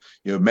 minutes,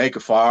 make a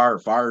fire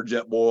a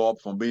jet boil up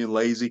if I'm being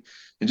lazy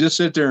and just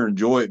sit there and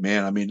enjoy it,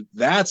 man. I mean,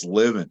 that's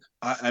living.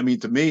 I mean,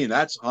 to me, and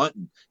that's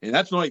hunting, and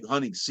that's not even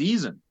hunting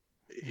season.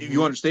 Mm-hmm.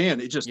 You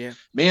understand? It just,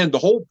 man,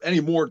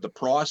 the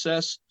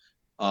process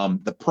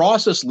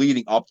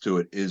leading up to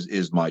it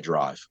is my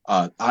drive.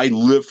 I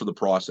live for the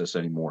process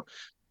anymore.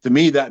 To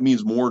me, that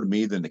means more to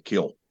me than the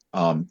kill.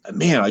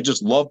 Man, I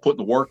just love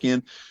putting the work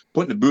in,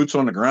 putting the boots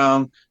on the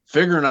ground,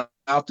 figuring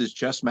out this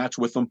chess match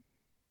with them.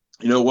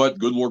 You know what?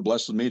 Good Lord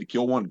blesses me to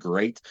kill one.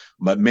 Great.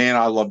 But man,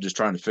 I love just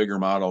trying to figure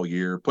them out all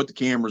year, put the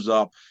cameras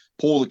up,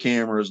 pull the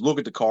cameras, look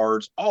at the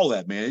cards, all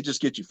that, man. It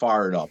just gets you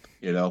fired up,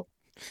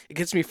 It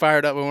gets me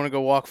fired up. I want to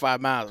go walk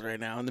 5 miles right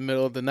now in the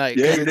middle of the night.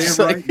 Yeah, you're damn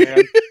right,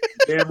 man.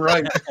 Damn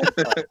right.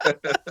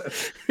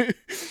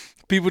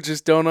 People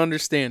just don't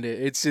understand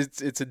it. It's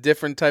a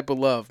different type of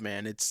love,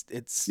 man. It's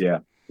yeah.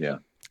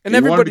 And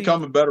you want to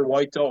become a better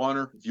whitetail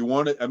hunter, if you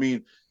want it. I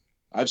mean,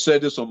 I've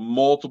said this on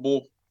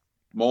multiple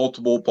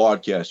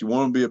podcasts. You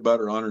want to be a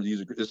better hunter,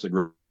 it's a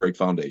great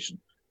foundation.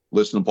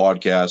 Listen to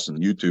podcasts and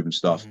YouTube and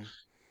stuff. Mm-hmm.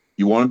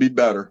 You want to be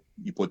better,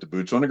 you put the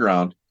boots on the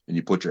ground and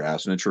you put your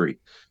ass in a tree,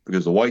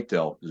 because the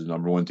whitetail is the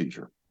 #1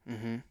 teacher.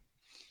 Mm-hmm.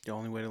 The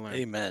only way to learn.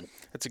 Amen.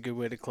 That's a good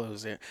way to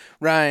close it.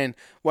 Ryan,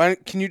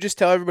 can you just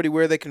tell everybody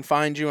where they can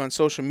find you on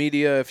social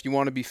media if you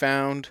want to be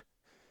found?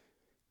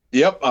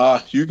 Yep.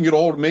 You can get a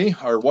hold of me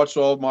or watch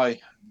all of my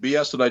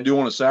BS that I do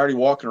on a Saturday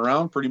walking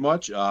around, pretty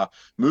much.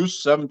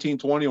 Moose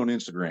 1720 on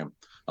Instagram.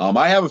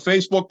 I have a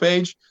Facebook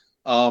page.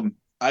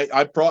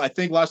 I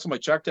think last time I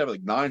checked, I have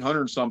like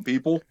 900 and some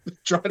people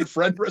trying to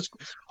friend risk.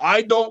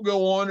 I don't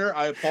go on there.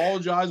 I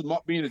apologize. I'm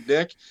not being a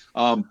dick.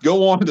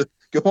 Go on to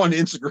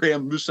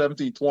Instagram, Moose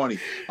 1720.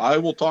 I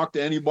will talk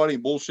to anybody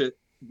and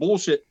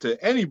bullshit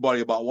to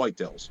anybody about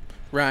whitetails.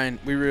 Ryan,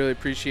 we really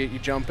appreciate you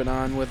jumping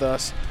on with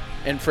us.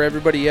 And for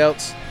everybody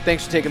else,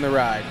 thanks for taking the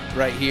ride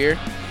right here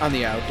on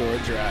the Outdoor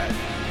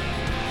Drive.